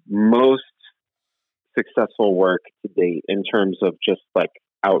most successful work to date in terms of just like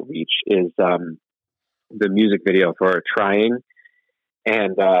outreach is the music video for Trying.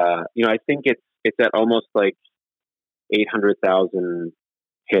 And I think it's at almost like 800,000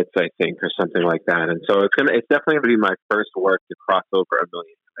 hits, I think, or something like that. And so it's definitely going to be my first work to cross over 1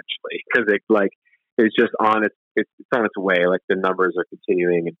 million eventually, because it's just on it's on its way. Like the numbers are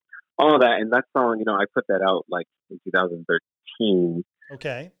continuing and all of that. And that song, I put that out like in 2013.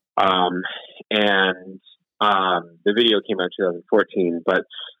 Okay. And the video came out in 2014, but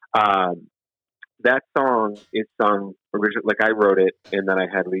that song is sung originally, like I wrote it, and then I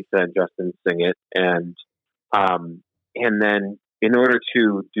had Lisa and Justin sing it, and then in order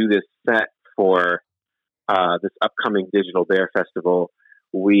to do this set for this upcoming Digital Bear Festival,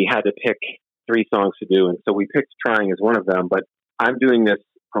 we had to pick 3 songs to do, and so we picked Trying as one of them. But I'm doing this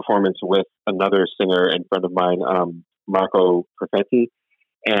performance with another singer and friend of mine, Marco Perfetti,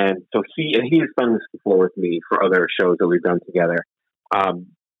 and so he has sung this before with me for other shows that we've done together.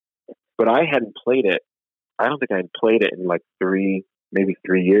 But I hadn't played it. I don't think I had played it in like 3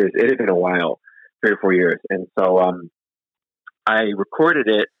 years. It had been a while, 3 or 4 years. And so I recorded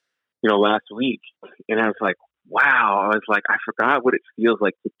it, last week, and I was like, wow. I was like, I forgot what it feels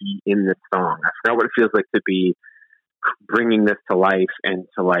like to be in this song. I forgot what it feels like to be bringing this to life, and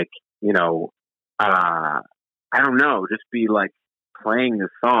to like, I don't know, just be like playing this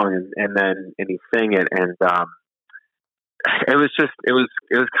song, and he sang it, and it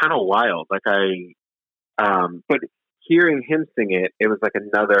was kind of wild. Like but hearing him sing it, it was like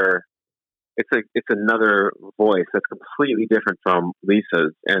it's another voice that's completely different from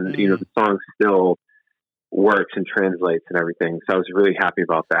Lisa's, and the song still works and translates and everything. So I was really happy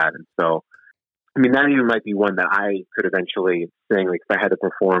about that. And so, I mean, that even might be one that I could eventually sing, like if I had to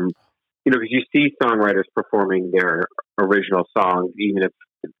perform, because you see songwriters performing their original songs, even if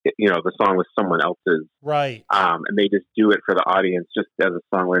the song was someone else's, right? And they just do it for the audience, just as a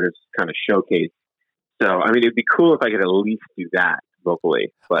songwriter's kind of showcase. So, I mean, it'd be cool if I could at least do that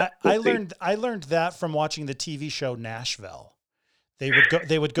vocally. But I learned that from watching the TV show Nashville.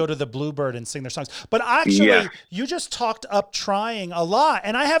 They would go to the Bluebird and sing their songs. But actually, You just talked up Trying a lot,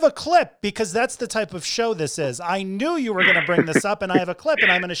 and I have a clip, because that's the type of show this is. I knew you were going to bring this up, and I have a clip,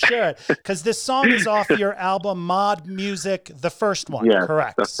 and I'm going to share it, because this song is off your album Mod Music, the first one. Yeah,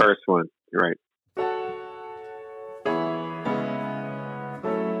 correct. The first one. You're right.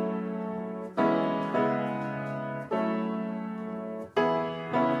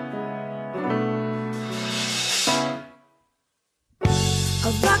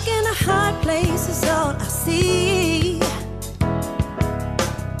 A rock in a hard place is all I see.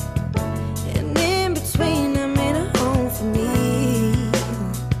 And in between, I made a home for me.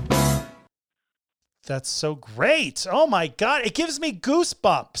 That's so great. Oh my God. It gives me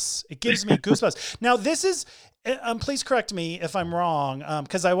goosebumps. It gives me goosebumps. Now this is, please correct me if I'm wrong.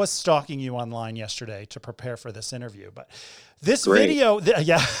 Cause I was stalking you online yesterday to prepare for this interview, but this Great. video,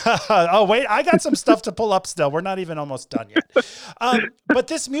 yeah. Oh wait, I got some stuff to pull up still. We're not even almost done yet. But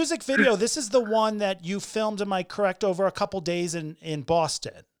this music video, this is the one that you filmed, am I correct, over a couple days in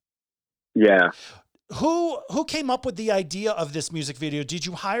Boston? Yeah. Who came up with the idea of this music video? Did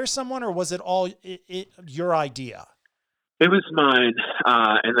you hire someone, or was it all your idea? It was mine.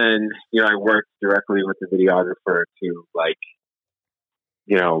 And then, I worked directly with the videographer to like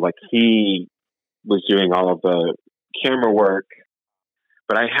he was doing all of the camera work,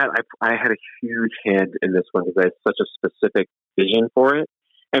 but I had a huge hand in this one because I had such a specific vision for it.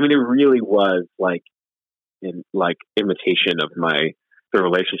 I mean, it really was like in like imitation of the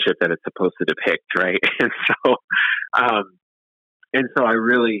relationship that it's supposed to depict, right? And so I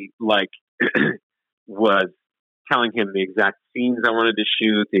really like was telling him the exact scenes I wanted to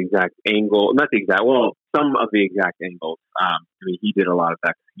shoot, the exact angle, not the exact, well, some of the exact angles. I mean, he did a lot of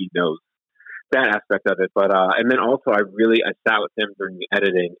that. He knows that aspect of it. But, and then also I sat with him during the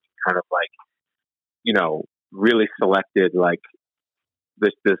editing, kind of like, really selected like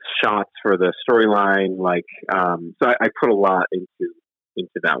this shots for the storyline. Like, so I put a lot into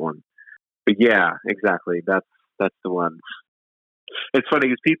that one. But yeah, exactly. That's the one. It's funny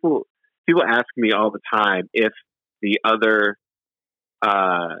because people ask me all the time if the other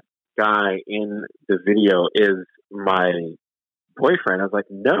guy in the video is my boyfriend. I was like,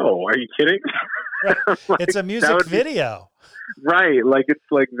 no, are you kidding? Like, it's a music video. Right. Like, it's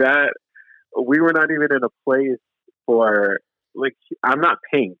like that. We were not even in a place for, like, I'm not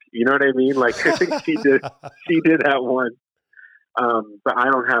Pink. You know what I mean? Like, I think she did that one. But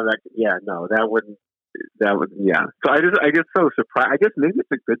I don't have that. Yeah, no, that would, yeah. So I get so surprised. I guess maybe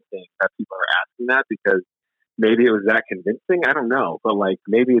it's a good thing that people are asking that because maybe it was that convincing. I don't know. But like,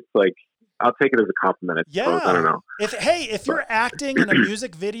 maybe it's like, I'll take it as a compliment. I suppose. I don't know. If your acting in a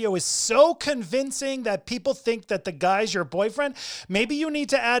music video is so convincing that people think that the guy's your boyfriend, maybe you need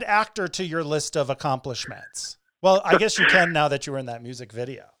to add actor to your list of accomplishments. Well, I guess you can now that you were in that music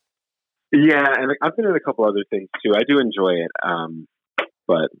video. Yeah, and I've been in a couple other things too. I do enjoy it,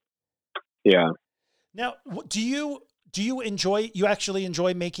 but yeah. Now, do you enjoy? You actually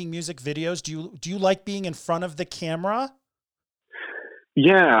enjoy making music videos? Do you like being in front of the camera?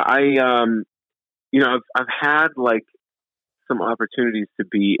 Yeah, I've had like some opportunities to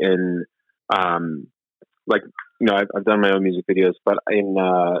be in, like, I've done my own music videos, but in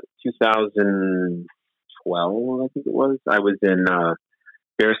 2012, I think it was, I was in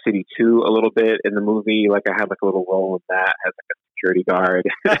Bear City 2 a little bit in the movie. Like, I had like a little role in that as like a security guard,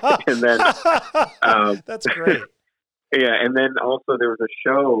 and then that's great. Yeah, and then also there was a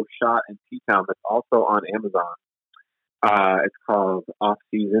show shot in P-Town that's also on Amazon. It's called Off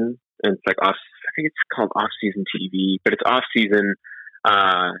Season, and it's like I think it's called Off Season TV, but it's Off Season,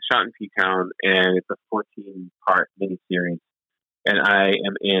 shot in P-Town, and it's a 14-part miniseries. And I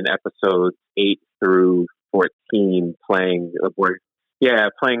am in episodes 8 through 14, playing the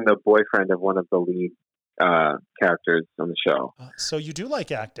boyfriend of one of the lead characters on the show. So you do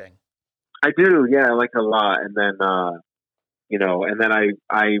like acting? I do, yeah, I like it a lot. And then, and then I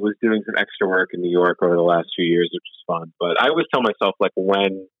was doing some extra work in New York over the last few years, which was fun. But I always tell myself, like,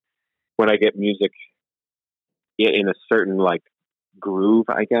 when I get music in a certain, like, groove,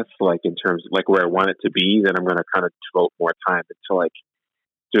 I guess, like, in terms of, like, where I want it to be, then I'm going to kind of devote more time into, like,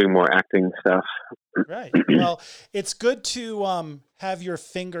 doing more acting stuff. Right. Well, it's good to have your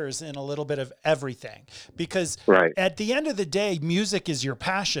fingers in a little bit of everything, because at the end of the day, music is your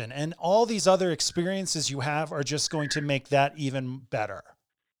passion, and all these other experiences you have are just going to make that even better.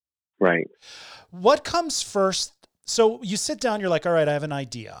 Right. What comes first? So you sit down, you're like, all right, I have an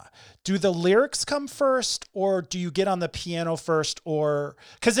idea. Do the lyrics come first, or do you get on the piano first? Or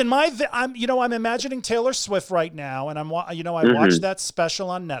because I'm imagining Taylor Swift right now, and I watched that special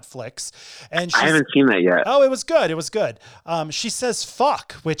on Netflix, and I haven't seen that yet. Oh, it was good. It was good. She says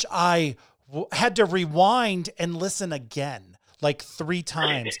 "fuck," which I had to rewind and listen again like 3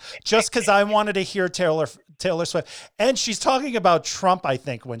 times just because I wanted to hear Taylor Swift. And she's talking about Trump, I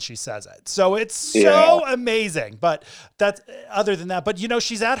think, when she says it. So it's so amazing. But that's other than that. But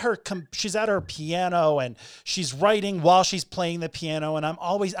she's at her piano and she's writing while she's playing the piano, and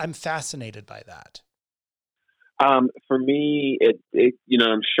I'm fascinated by that. For me, it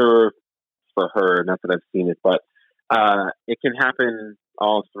I'm sure for her, not that I've seen it, but it can happen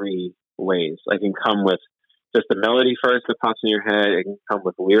all three ways. I can come with just the melody first that pops in your head. It can come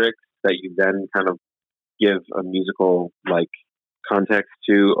with lyrics that you then kind of give a musical like context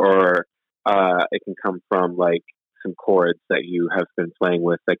to, or it can come from like some chords that you have been playing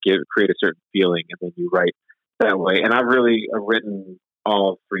with that create a certain feeling, and then you write that way. And I've written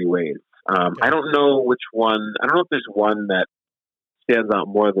all three ways. I don't know which one. I don't know if there's one that stands out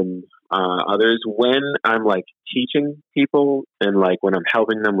more than others. When I'm like teaching people and like when I'm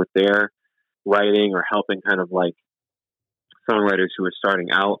helping them with their writing or helping kind of like songwriters who are starting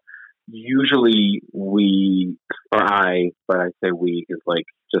out, usually but I say we is like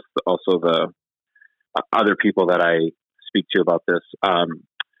just also the other people that I speak to about this,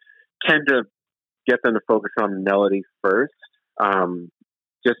 tend to get them to focus on melody first,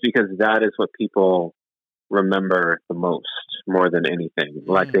 just because that is what people remember the most, more than anything.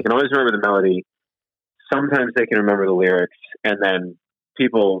 Like they can always remember the melody. Sometimes they can remember the lyrics, and then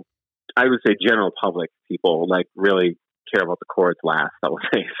people, I would say general public people, like really care about the chords last, I would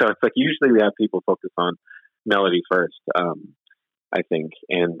say. So it's like usually we have people focus on melody first, I think,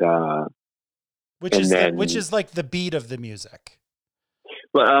 and which is like the beat of the music.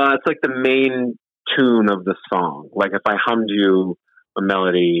 Well, it's like the main tune of the song. Like if I hummed you a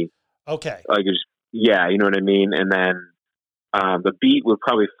melody, okay, like yeah, you know what I mean. And then the beat would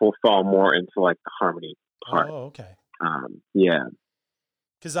probably fall more into like the harmony part. Oh, okay. Yeah.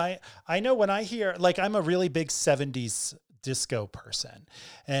 Because I know when I hear, like, I'm a really big 70s disco person.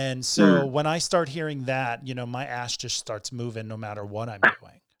 And so when I start hearing that, you know, my ass just starts moving no matter what I'm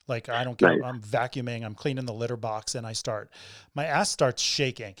doing. Like, I don't care. Right. I'm vacuuming, I'm cleaning the litter box, and my ass starts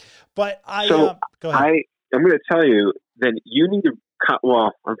shaking. But go ahead. I'm going to tell you that you need to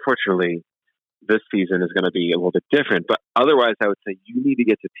well, unfortunately, this season is going to be a little bit different. But otherwise, I would say you need to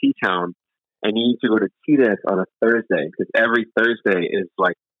get to T-Town, and you need to go to T-Desk on a Thursday, because every Thursday is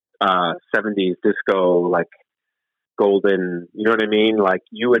like 70s disco, like golden, you know what I mean? Like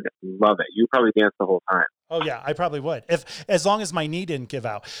you would love it. You probably dance the whole time. Oh yeah, I probably would, as long as my knee didn't give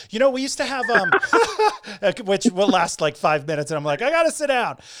out. You know, we used to have which will last like 5 minutes, and I'm like, I gotta sit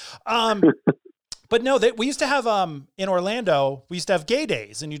down. But no, we used to have, in Orlando, we used to have gay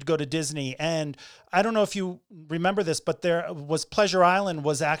days, and you'd go to Disney. And I don't know if you remember this, but there was Pleasure Island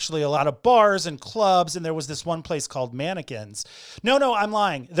was actually a lot of bars and clubs. And there was this one place called Mannequins. No, I'm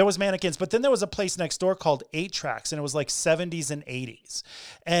lying. There was Mannequins, but then there was a place next door called 8 Tracks, and it was like 70s and 80s.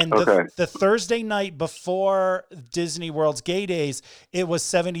 And the Thursday night before Disney World's gay days, it was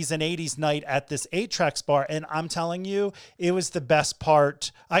 70s and 80s night at this 8 Tracks bar. And I'm telling you, it was the best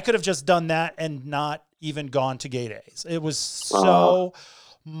part. I could have just done that and not even gone to gay days. It was so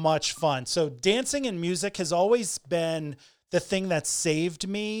much fun. So dancing and music has always been the thing that saved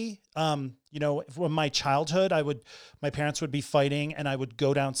me. You know, from my childhood, my parents would be fighting, and I would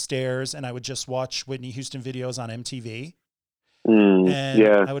go downstairs and I would just watch Whitney Houston videos on MTV.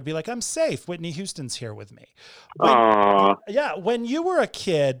 I would be like, I'm safe. Whitney Houston's here with me. When you were a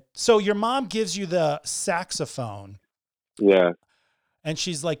kid, so your mom gives you the saxophone. Yeah. And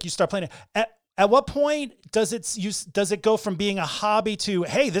she's like, you start playing it. At what point does it go from being a hobby to,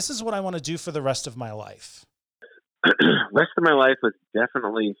 hey, this is what I want to do for the rest of my life? Rest of my life was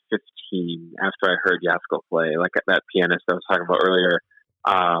definitely 15 after I heard Yasko play, like that pianist I was talking about earlier.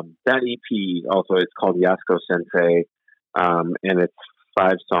 That EP also, it's called Yasko Sensei, and it's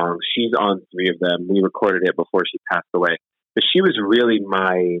 5 songs. She's on 3 of them. We recorded it before she passed away. But she was really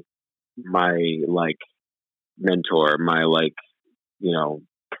my like mentor, my like, you know,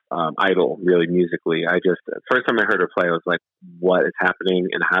 idol, really musically. First time I heard her play, I was like, what is happening,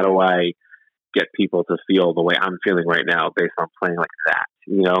 and how do I get people to feel the way I'm feeling right now based on playing like that?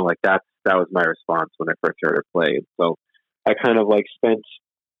 You know, like that was my response when I first heard her play. So I kind of like spent,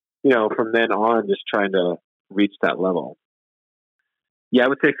 you know, from then on just trying to reach that level. Yeah, I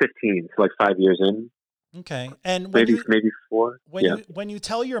would say 15, so like 5 years in. Okay. And maybe 4. When you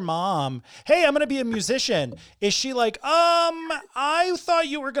tell your mom, hey, I'm going to be a musician, is she like, I thought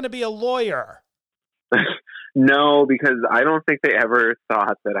you were going to be a lawyer? No, because I don't think they ever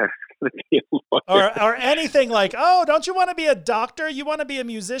thought that I was going to be a lawyer. Or anything like, oh, don't you want to be a doctor? You want to be a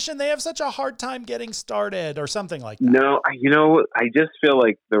musician? They have such a hard time getting started, or something like that. No, I just feel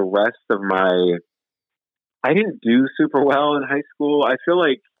like the rest of I didn't do super well in high school. I feel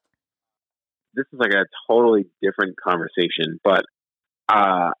like this is like a totally different conversation, but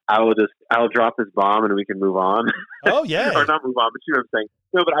I'll drop this bomb and we can move on. Oh yeah. Or not move on, but you know what I'm saying?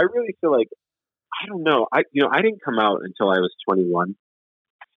 No, but I really feel like, I don't know. I didn't come out until I was 21.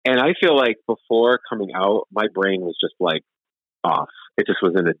 And I feel like before coming out, my brain was just like off. It just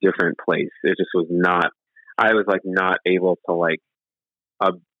was in a different place. It just was not, I was like not able to like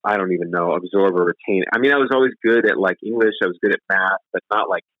I don't even know, absorb or retain. I mean, I was always good at like English. I was good at math, but not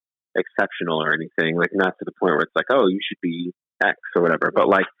like exceptional or anything. Like not to the point where it's like, oh, you should be X or whatever. But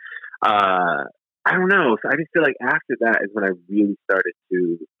like, I don't know. So I just feel like after that is when I really started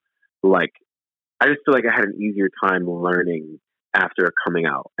to like. I just feel like I had an easier time learning after coming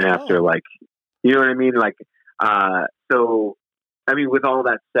out and after like, you know what I mean? Like, so, I mean, with all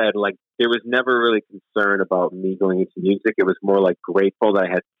that said, like there was never really concern about me going into music. It was more like grateful that I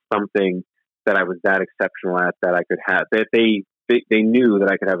had something that I was that exceptional at that I could have, that they knew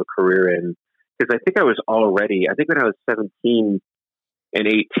that I could have a career in. Because I think I think when I was 17 and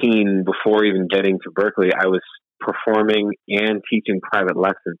 18, before even getting to Berklee, I was performing and teaching private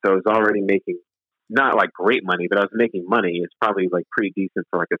lessons. So I was already making not like great money, but I was making money. It's probably like pretty decent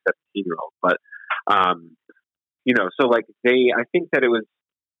for like a 17-year-old. But, you know, so like I think that it was,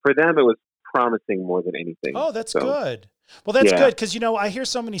 for them, it was promising more than anything. Oh, that's good. Well, that's good. Cause you know, I hear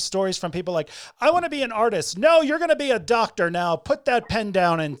so many stories from people like, I want to be an artist. No, you're going to be a doctor now. Put that pen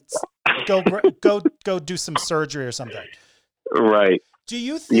down and go do some surgery or something. Right. Do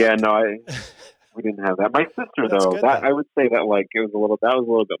you think? Yeah, no, we didn't have that. My sister, though, I would say that like that was a little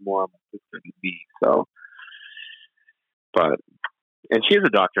bit more on my sister than me. So, and she's a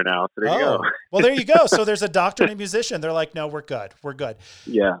doctor now. So there you go. Well, there you go. So there's a doctor and a musician. They're like, no, we're good. We're good.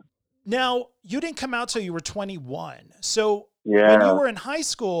 Yeah. Now you didn't come out till you were 21. So when you were in high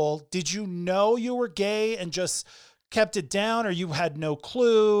school, did you know you were gay and just kept it down, or you had no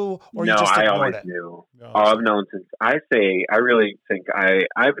clue, or you just ignored it? I always knew. I've known since I really think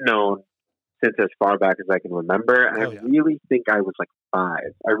I've known since as far back as I can remember. And I really think I was like 5.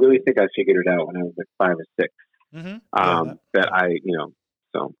 I really think I figured it out when I was like 5 or 6. Mm-hmm.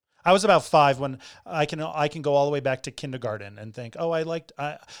 So I was about 5 when I can go all the way back to kindergarten and think, oh, I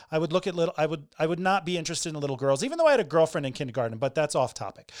would look at I would not be interested in little girls, even though I had a girlfriend in kindergarten, but that's off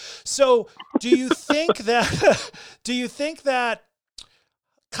topic. So do you think that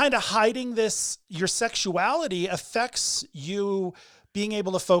kind of hiding your sexuality affects you being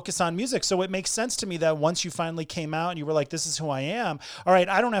able to focus on music? So it makes sense to me that once you finally came out and you were like, this is who I am. All right.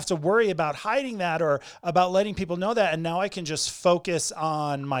 I don't have to worry about hiding that or about letting people know that. And now I can just focus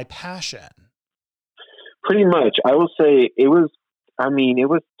on my passion. Pretty much. I will say it was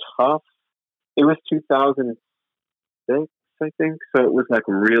tough. It was 2006, I think. So it was like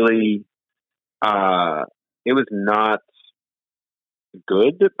really, it was not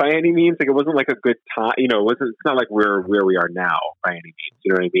good by any means. Like it wasn't like a good time, you know, it's not like we're where we are now by any means.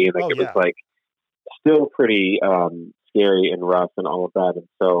 You know what I mean? Like was like still pretty scary and rough and all of that. And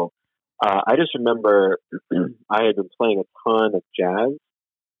so I just remember I had been playing a ton of jazz.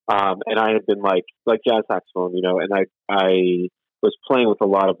 And I had been like jazz saxophone, you know, and I was playing with a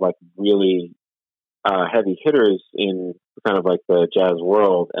lot of like really heavy hitters in kind of like the jazz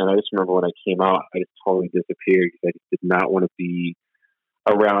world. And I just remember when I came out, I just totally disappeared because I just did not want to be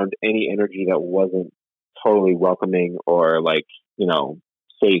around any energy that wasn't totally welcoming or like, you know,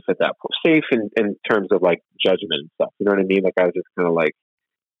 safe at that point. Safe in terms of like judgment and stuff. You know what I mean? Like I was just kind of like,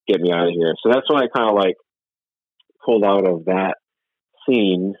 get me out of here. So that's when I kind of like pulled out of that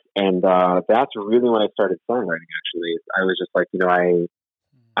scene. And that's really when I started songwriting, actually. I was just like, you know,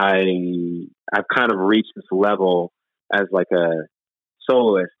 I've kind of reached this level as like a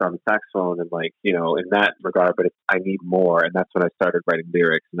soloist on saxophone and like, you know, in that regard, but I need more. And that's when I started writing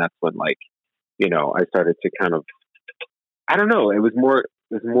lyrics. And that's when like, you know, I started to kind of, I don't know, it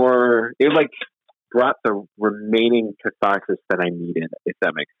like brought the remaining catharsis that I needed, if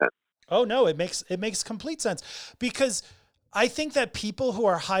that makes sense. Oh no, it makes complete sense, because I think that people who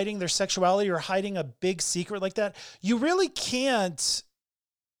are hiding their sexuality or hiding a big secret like that, you really can't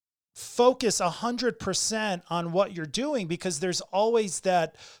focus 100% on what you're doing, because there's always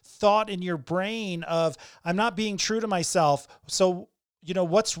that thought in your brain of, I'm not being true to myself. So, you know,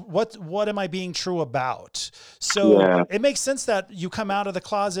 what am I being true about? So It makes sense that you come out of the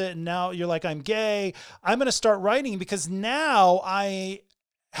closet and now you're like, I'm gay. I'm going to start writing because now I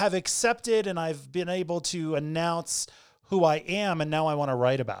have accepted and I've been able to announce who I am, and now I want to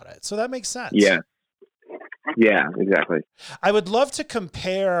write about it. So that makes sense. Yeah, exactly. I would love to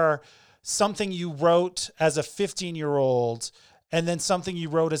compare something you wrote as a 15-year-old and then something you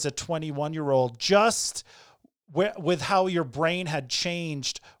wrote as a 21-year-old, just with how your brain had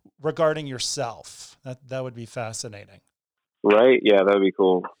changed regarding yourself. That would be fascinating. Right. Yeah, that would be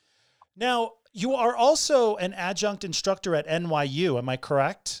cool. Now, you are also an adjunct instructor at NYU. Am I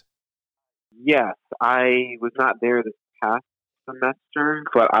correct? Yes. I was not there this past semester,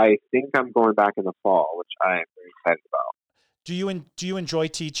 but I think I'm going back in the fall, which I am very excited about. Do you enjoy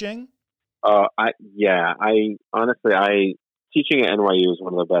teaching? I honestly teaching at NYU was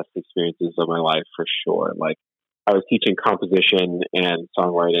one of the best experiences of my life for sure. Like I was teaching composition and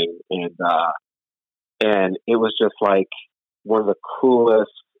songwriting, and it was just like one of the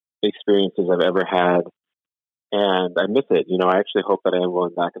coolest experiences I've ever had. And I miss it. I actually hope that I am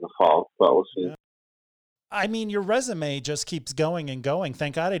going back in the fall. But we'll see. Yeah. I mean, your resume just keeps going and going.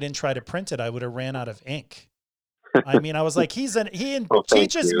 Thank God I didn't try to print it. I would have ran out of ink. I mean, I was like, he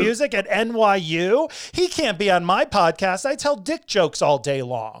teaches music at NYU. He can't be on my podcast. I tell dick jokes all day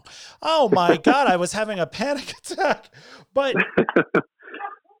long. Oh my God, I was having a panic attack. But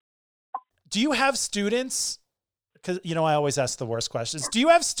do you have students? Because, I always ask the worst questions. Do you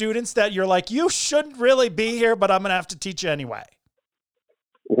have students that you're like, you shouldn't really be here, but I'm going to have to teach you anyway?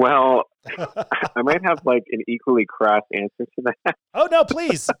 Well, I might have like an equally crass answer to that. Oh, no,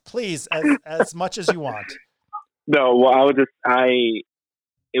 please, as much as you want. No, well,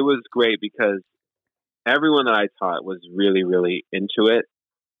 it was great because everyone that I taught was really, really into it.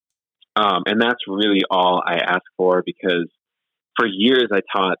 And that's really all I asked for, because for years I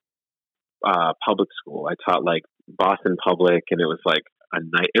taught public school. I taught like Boston Public, and it was like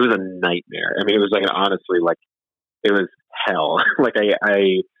it was a nightmare. I mean, it was like honestly, like it was hell. Like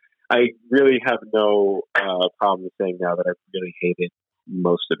I really have no problem saying now that I really hated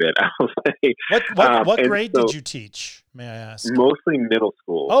most of it. I'll say. What grade did you teach? May I ask? Mostly middle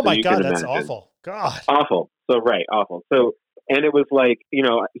school. Oh my God, that's awful. God, awful. So right, awful. So, and it was like,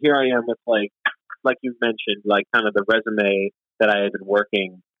 here I am with like you mentioned, like kind of the resume that I had been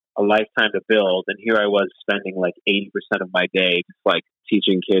working a lifetime to build, and here I was spending like 80% of my day just like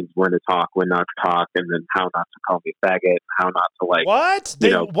teaching kids when to talk, when not to talk, and then how not to call me a faggot, how not to like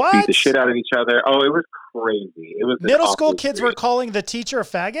beat the shit out of each other. Oh, it was crazy. It was middle school kids were calling the teacher a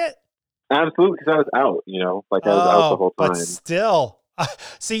faggot. Absolutely, because I was out. I was out the whole time. But still,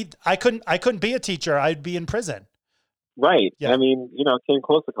 see, I couldn't be a teacher. I'd be in prison. Right. Yeah. I mean, came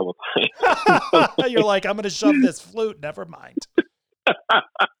close a couple times. You're like, I'm going to shove this flute. Never mind.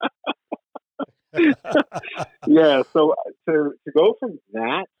 Yeah, so to go from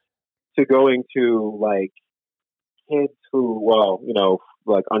that to going to like kids who,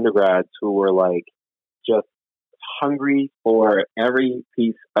 like undergrads who were like just hungry for every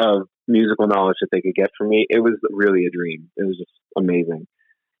piece of musical knowledge that they could get from me, it was really a dream. It was just amazing.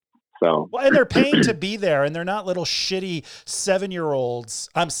 So. Well, and they're paying to be there, and they're not little shitty 7-year-olds.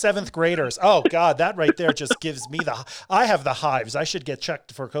 I'm 7th graders. Oh God, that right there just gives me I have the hives. I should get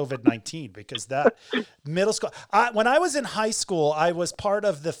checked for COVID-19 because that middle school. When I was in high school, I was part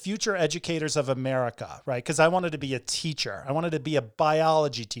of the Future Educators of America, right? Because I wanted to be a teacher. I wanted to be a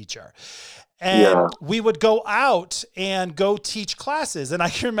biology teacher. And we would go out and go teach classes. And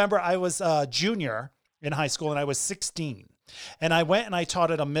I can remember I was a junior in high school and I was 16. And I went and I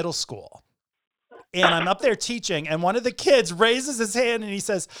taught at a middle school, and I'm up there teaching, and one of the kids raises his hand and he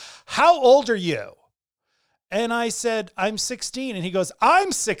says, "How old are you?" And I said, "I'm 16. And he goes,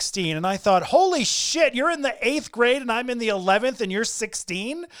 "I'm 16. And I thought, holy shit, you're in the 8th grade and I'm in the 11th and you're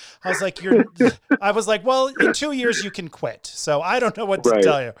 16. I was like, well, in 2 years you can quit. So I don't know what to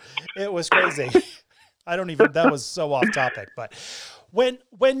tell you. It was crazy. That was so off topic, but when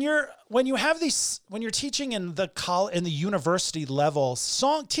you're teaching in the university level,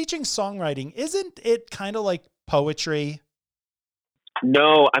 teaching songwriting, isn't it kind of like poetry?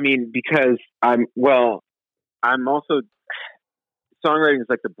 No, I mean, because I'm also, songwriting is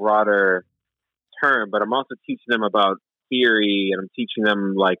like the broader term, but I'm also teaching them about theory, and I'm teaching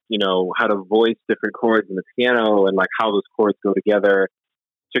them like, how to voice different chords in the piano and like how those chords go together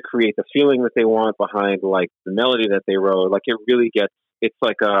to create the feeling that they want behind like the melody that they wrote. Like it really it's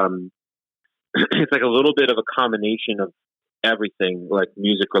like it's like a little bit of a combination of everything, like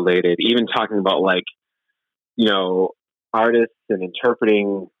music related, even talking about like, artists and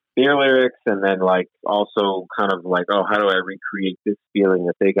interpreting their lyrics, and then like also kind of like, oh, how do I recreate this feeling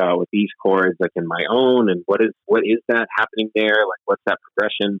that they got with these chords like in my own, and what is that happening there, like what's that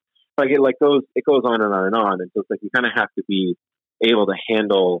progression, like it goes on and on and on. And so it's like you kind of have to be able to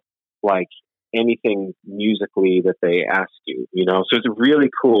handle like anything musically that they ask you, so it's really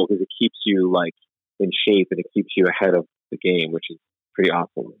cool because it keeps you like in shape and it keeps you ahead of the game, which is pretty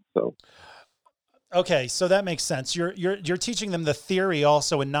awesome. So okay, so that makes sense. You're teaching them the theory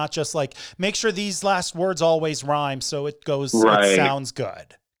also, and not just like make sure these last words always rhyme so it goes it sounds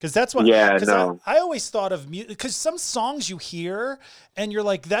good. Because that's what I always thought of music, because some songs you hear and you're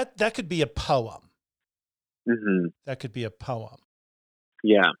like that could be a poem. Mm-hmm. That could be a poem.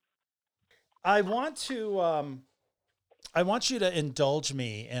 Yeah. I want to I want you to indulge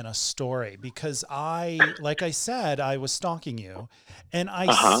me in a story because like I said, I was stalking you, and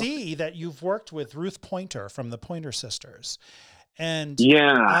I see that you've worked with Ruth Pointer from the Pointer Sisters. And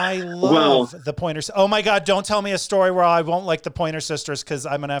Yeah. I love the Pointer. Oh my God, don't tell me a story where I won't like the Pointer Sisters, because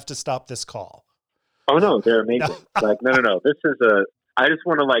I'm going to have to stop this call. Oh no, they're amazing. Like, no. This is I just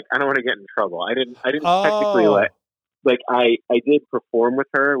want to, like, I don't want to get in trouble. I didn't technically I did perform with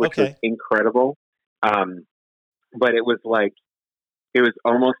her, which was incredible. But it was like, it was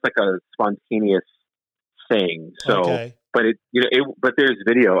almost like a spontaneous thing. So, but but there's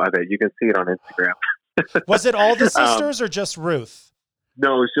video of it. You can see it on Instagram. Was it all the sisters or just Ruth?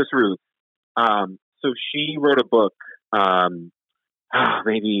 No, it was just Ruth. So she wrote a book,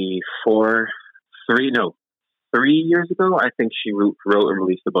 maybe 3 years ago. I think she wrote and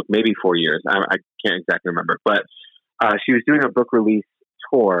released the book, maybe 4 years. I can't exactly remember, but she was doing a book release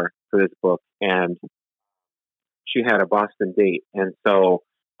tour for this book, and she had a Boston date. And so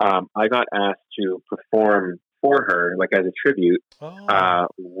I got asked to perform for her, like as a tribute,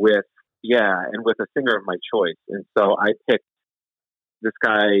 with a singer of my choice. And so I picked this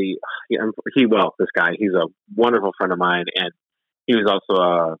guy. He's a wonderful friend of mine, and he was also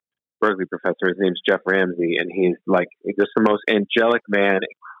a Berkeley professor. His name's Jeff Ramsey, and he's like just the most angelic man,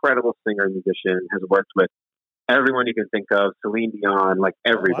 incredible singer, musician, has worked with everyone you can think of, Celine Dion, like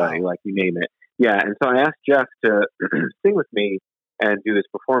everybody, like you name it. Yeah, and so I asked Jeff to sing with me and do this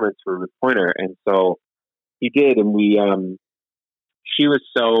performance for Ruth Pointer, and so he did, and she was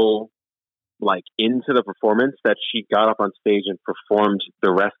so like into the performance that she got up on stage and performed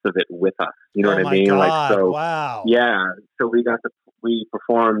the rest of it with us. You know what I mean? God. Like, so wow. Yeah, so we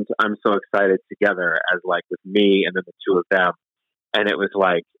performed I'm So Excited together, as like with me and then the two of them, and it was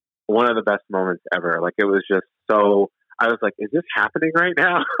like one of the best moments ever. Like, it was just so, I was like, is this happening right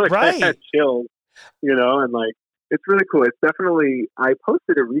now? Like, right. I had chills, and like, it's really cool. It's definitely, I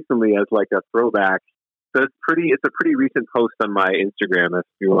posted it recently as like a throwback. So it's a pretty recent post on my Instagram if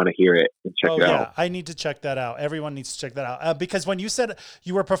you want to hear it and check it out. I need to check that out. Everyone needs to check that out. Because when you said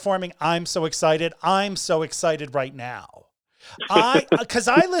you were performing I'm So Excited right now. Because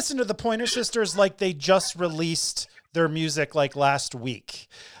I listened to the Pointer Sisters like they just released their music like last week.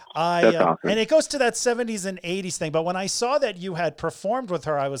 That's awesome. And it goes to that 70s and 80s thing. But when I saw that you had performed with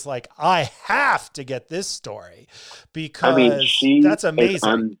her, I was like, I have to get this story, because that's amazing. Is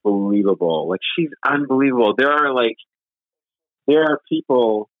unbelievable. Like, she's unbelievable. There are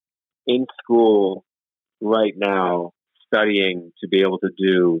people in school right now studying to be able to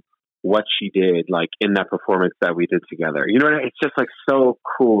do what she did, like in that performance that we did together. You know, it's just like so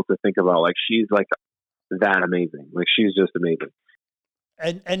cool to think about. Like, she's like that amazing. Like, she's just amazing.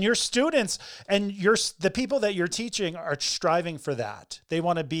 And your students and the people that you're teaching are striving for that. They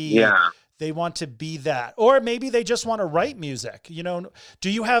want to be, they want to be that, or maybe they just want to write music. You know,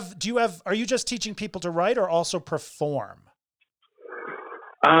 are you just teaching people to write or also perform?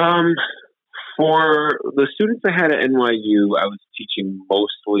 For the students I had at NYU, I was teaching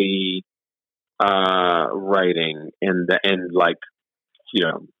mostly writing and like,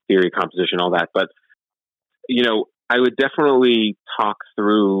 theory, composition, all that. But, I would definitely talk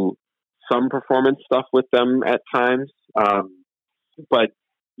through some performance stuff with them at times. But,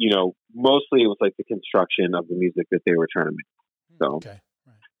 mostly it was like the construction of the music that they were trying to make. So, okay.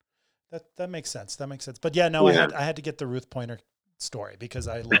 Right. That makes sense. But I had to get the Ruth Pointer story because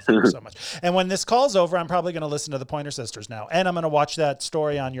I love her so much. And when this call's over, I'm probably going to listen to the Pointer Sisters now. And I'm going to watch that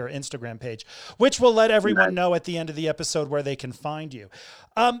story on your Instagram page, which will let everyone know at the end of the episode where they can find you.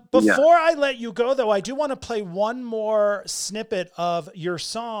 Before I let you go, though, I do want to play one more snippet of your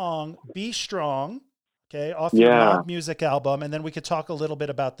song, Be Strong, off your Mob Music album. And then we could talk a little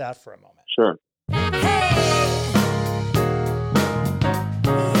bit about that for a moment. Sure.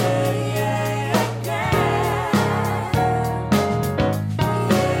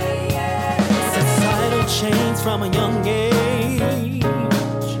 Chains from a young age,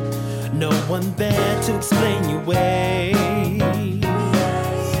 no one there to explain your way.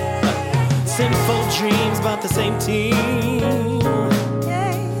 Sinful dreams about the same team,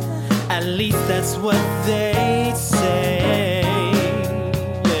 at least that's what they say.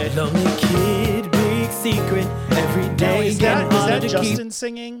 Lonely kid, big secret, every day. Is that Justin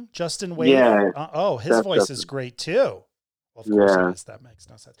singing? Justin Wade? Yeah. His voice Justin. Is great too. Of course it is. That makes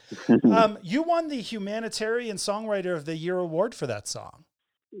no sense. You won the Humanitarian Songwriter of the Year award for that song.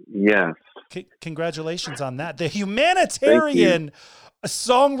 Yes. Congratulations on that. The Humanitarian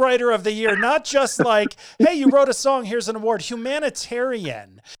Songwriter of the Year, not just like, hey, you wrote a song, here's an award.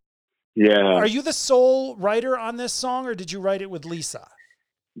 Humanitarian. Yeah. Are you the sole writer on this song, or did you write it with Lisa?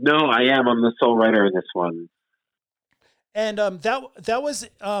 No, I am. I'm the sole writer in this one. And that was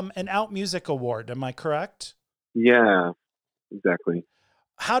an Out Music Award. Am I correct? Yeah, exactly.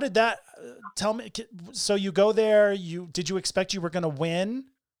 How did that? Tell me. So you go there. Did you expect you were going to win?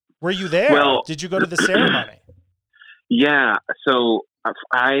 Were you there? Well, did you go to the ceremony? Yeah. So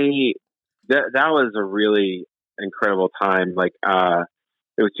that was a really incredible time. Like,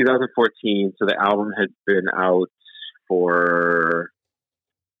 it was 2014, so the album had been out for,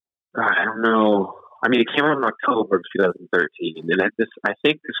 I don't know. I mean, it came out in October of 2013, and I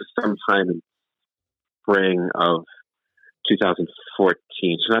think this was sometime in spring of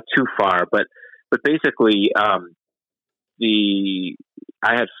 2014, so not too far. But basically, I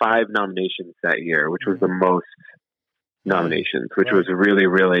had 5 nominations that year, which was the most nominations, which was really,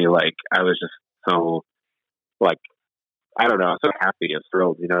 really, like, I was just so, like, I don't know, so happy and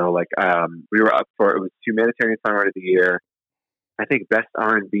thrilled, you know, like, we were up for, it was Humanitarian Songwriter of the Year, I think Best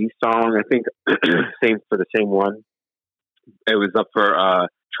R&B Song, I think for the same one. It was up for,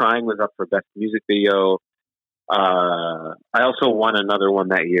 Trying was up for Best Music Video. I also won another one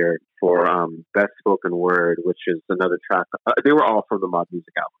that year for, Best Spoken Word, which is another track. They were all from the Mob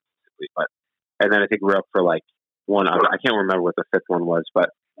Music album, basically, and then I think we're up for, like, one other, I can't remember what the 5th one was, but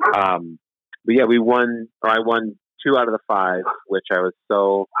yeah, I won 2 out of the 5, which I was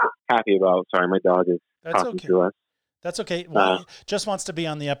so happy about. Sorry, my dog is talking to us. That's okay. Well, just wants to be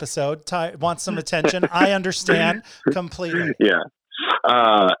on the episode, wants some attention. I understand completely. Yeah.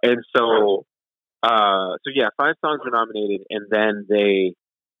 And so yeah, 5 songs were nominated, and then they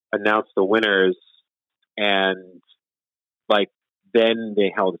announced the winners, and, like, then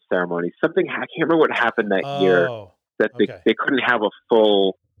they held a ceremony. I can't remember what happened that year, that they couldn't have a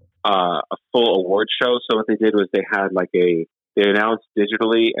full award show. So what they did was they had, like, they announced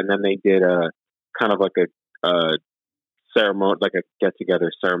digitally, and then they did a kind of like a ceremony, like a get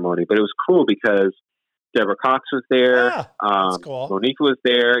together ceremony. But it was cool because Deborah Cox was there. That's cool. Monique was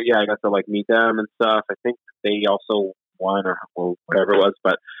there. Yeah, I got to, like, meet them and stuff. I think they also won or whatever it was,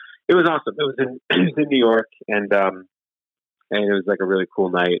 but it was awesome. It was in New York, and it was, like, a really cool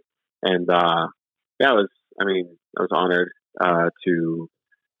night. And I was honored to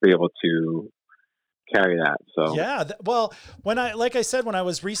be able to carry that. So yeah, well, when I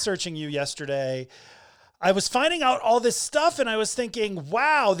was researching you yesterday, I was finding out all this stuff, and I was thinking,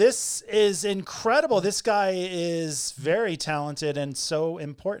 wow, this is incredible. This guy is very talented and so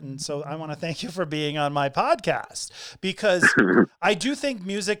important. So I want to thank you for being on my podcast, because I do think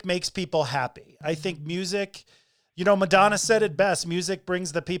music makes people happy. I think music, you know, Madonna said it best, music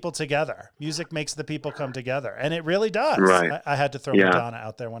brings the people together. Music makes the people come together. And it really does. Right. I had to throw Madonna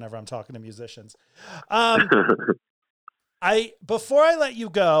out there whenever I'm talking to musicians. Before I let you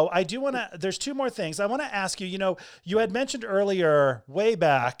go, I do want to, there's 2 more things. I want to ask you, you know, you had mentioned earlier, way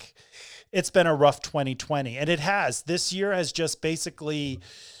back, it's been a rough 2020, and it has. This year has just basically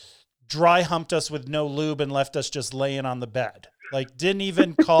dry humped us with no lube and left us just laying on the bed. Like, didn't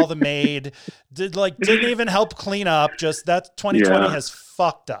even call the maid, didn't even help clean up. Just that 2020 has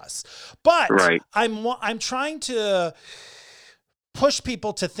fucked us. But I'm trying to push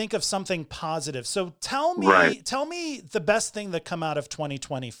people to think of something positive. So tell me the best thing that come out of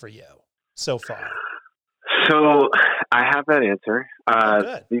 2020 for you so far. So I have that answer.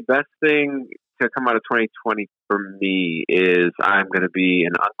 The best thing to come out of 2020 for me is I'm going to be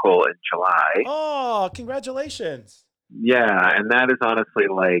an uncle in July. Oh, congratulations. Yeah. And that is honestly,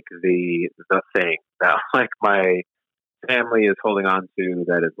 like, the thing that, like, my family is holding on to,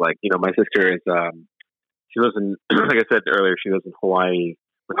 that is, like, you know, my sister is, she lives in, like I said earlier, she lives in Hawaii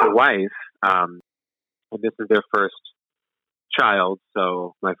with her wife. And this is their first child.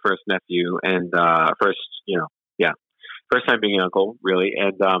 So my first nephew, and, first time being an uncle, really.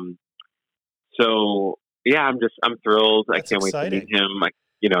 And, so yeah, I'm thrilled. That's I can't exciting. wait to meet him.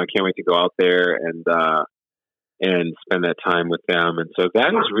 I can't wait to go out there and spend that time with them. And so that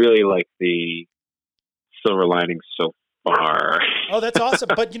is really, like, the silver lining so far. Oh, that's awesome.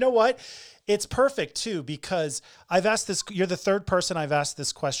 But you know what? It's perfect too, because I've asked this, you're the 3rd person I've asked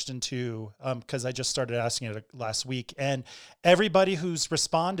this question to, because I just started asking it last week, and everybody who's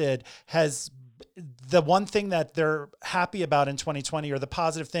responded has the one thing that they're happy about in 2020, or the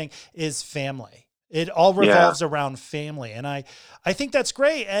positive thing, is family. It all revolves around family. And I think that's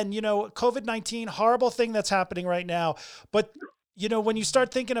great. And, you know, COVID-19, horrible thing that's happening right now. But, you know, when you start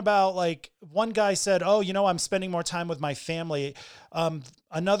thinking about, like, one guy said, oh, you know, I'm spending more time with my family.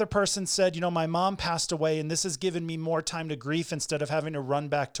 Another person said, you know, my mom passed away, and this has given me more time to grieve instead of having to run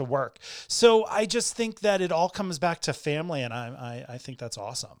back to work. So I just think that it all comes back to family. And I think that's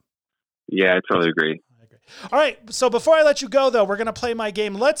awesome. Yeah, I totally agree. I agree. All right. So before I let you go, though, we're going to play my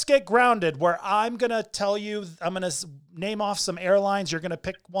game. Let's Get Grounded, where I'm going to tell you, I'm going to name off some airlines. You're going to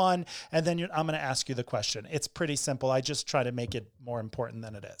pick one, and then I'm going to ask you the question. It's pretty simple. I just try to make it more important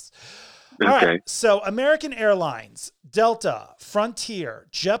than it is. All right. So American Airlines, Delta, Frontier,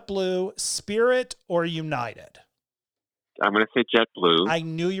 JetBlue, Spirit, or United? I'm going to say JetBlue. I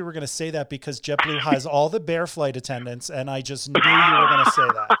knew you were going to say that because JetBlue has all the bear flight attendants, and I just knew you were going to say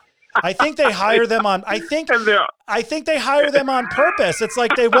that. I think they hire them on. I think they hire them on purpose. It's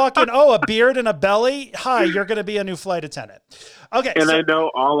like they walk in. Oh, a beard and a belly. Hi, you're going to be a new flight attendant. Okay, and I know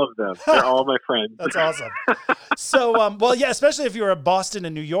all of them. They're all my friends. That's awesome. So, well, yeah, especially if you're at Boston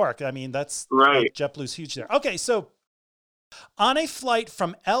and New York. I mean, that's right. JetBlue's huge there. Okay, so on a flight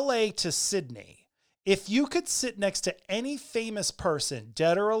from LA to Sydney, if you could sit next to any famous person,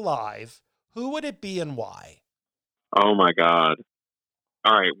 dead or alive, who would it be and why? Oh my God.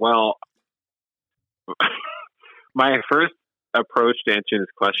 All right. Well, my first approach to answering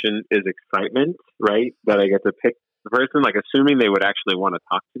this question is excitement, right? That I get to pick the person, like assuming they would actually want to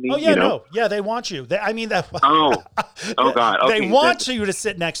talk to me. Oh, yeah, no. Yeah, they want you. I mean, that. Oh God. Okay, they want you to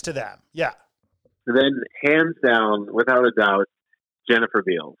sit next to them. Yeah. Then, hands down, without a doubt, Jennifer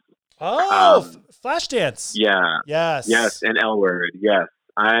Beals. Oh, Flashdance. Yeah. Yes. And L Word. Yes.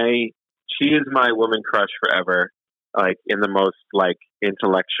 She is my woman crush forever. Like in the most like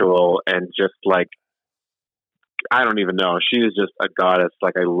intellectual and just like, I don't even know. She is just a goddess.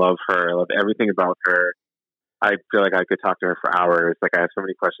 Like I love her. I love everything about her. I feel like I could talk to her for hours. Like I have so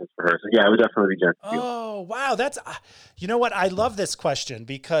many questions for her. So yeah, it would definitely be Jennifer Beals. Oh, wow. That's, you know what? I love this question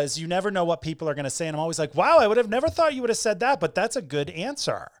because you never know what people are going to say. And I'm always like, wow, I would have never thought you would have said that, but that's a good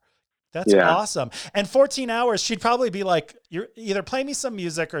answer. That's awesome. And 14 hours, she'd probably be like, you're either play me some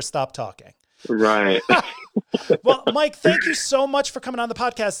music or stop talking. Right. Well, Mike, thank you so much for coming on the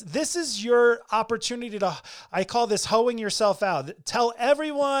podcast. This is your opportunity to, I call this hoeing yourself out. Tell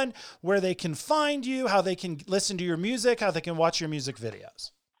everyone where they can find you, how they can listen to your music, how they can watch your music videos.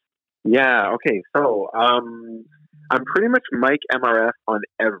 Yeah. Okay. So, I'm pretty much Mike MRF on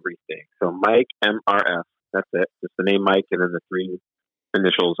everything. So Mike MRF, that's it. Just the name Mike and then the three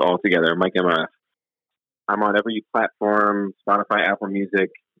initials all together, Mike MRF. I'm on every platform, Spotify, Apple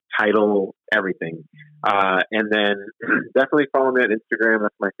Music, Tidal, everything. And then definitely follow me on Instagram.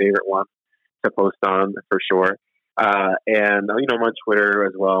 That's my favorite one to post on for sure. And, I'm on Twitter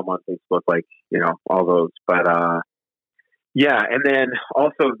as well. I'm on Facebook, all those. But, yeah. And then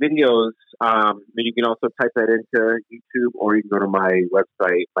also videos. You can also type that into YouTube or you can go to my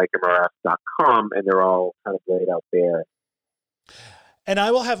website, MikeMRF.com, and they're all kind of laid out there. And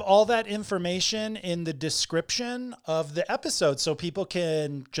I will have all that information in the description of the episode so people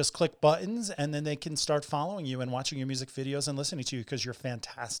can just click buttons and then they can start following you and watching your music videos and listening to you because you're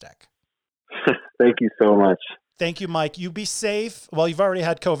fantastic. Thank you so much. Thank you, Mike. You be safe. Well, you've already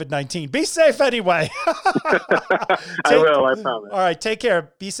had COVID-19. Be safe anyway. I will, I promise. All right, take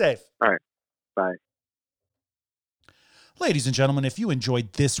care. Be safe. All right. Bye. Ladies and gentlemen, if you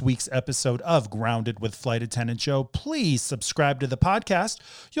enjoyed this week's episode of Grounded with Flight Attendant Joe, please subscribe to the podcast.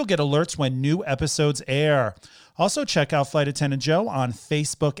 You'll get alerts when new episodes air. Also, check out Flight Attendant Joe on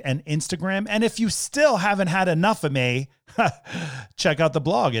Facebook and Instagram. And if you still haven't had enough of me, check out the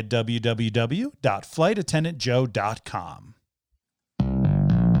blog at www.flightattendantjoe.com.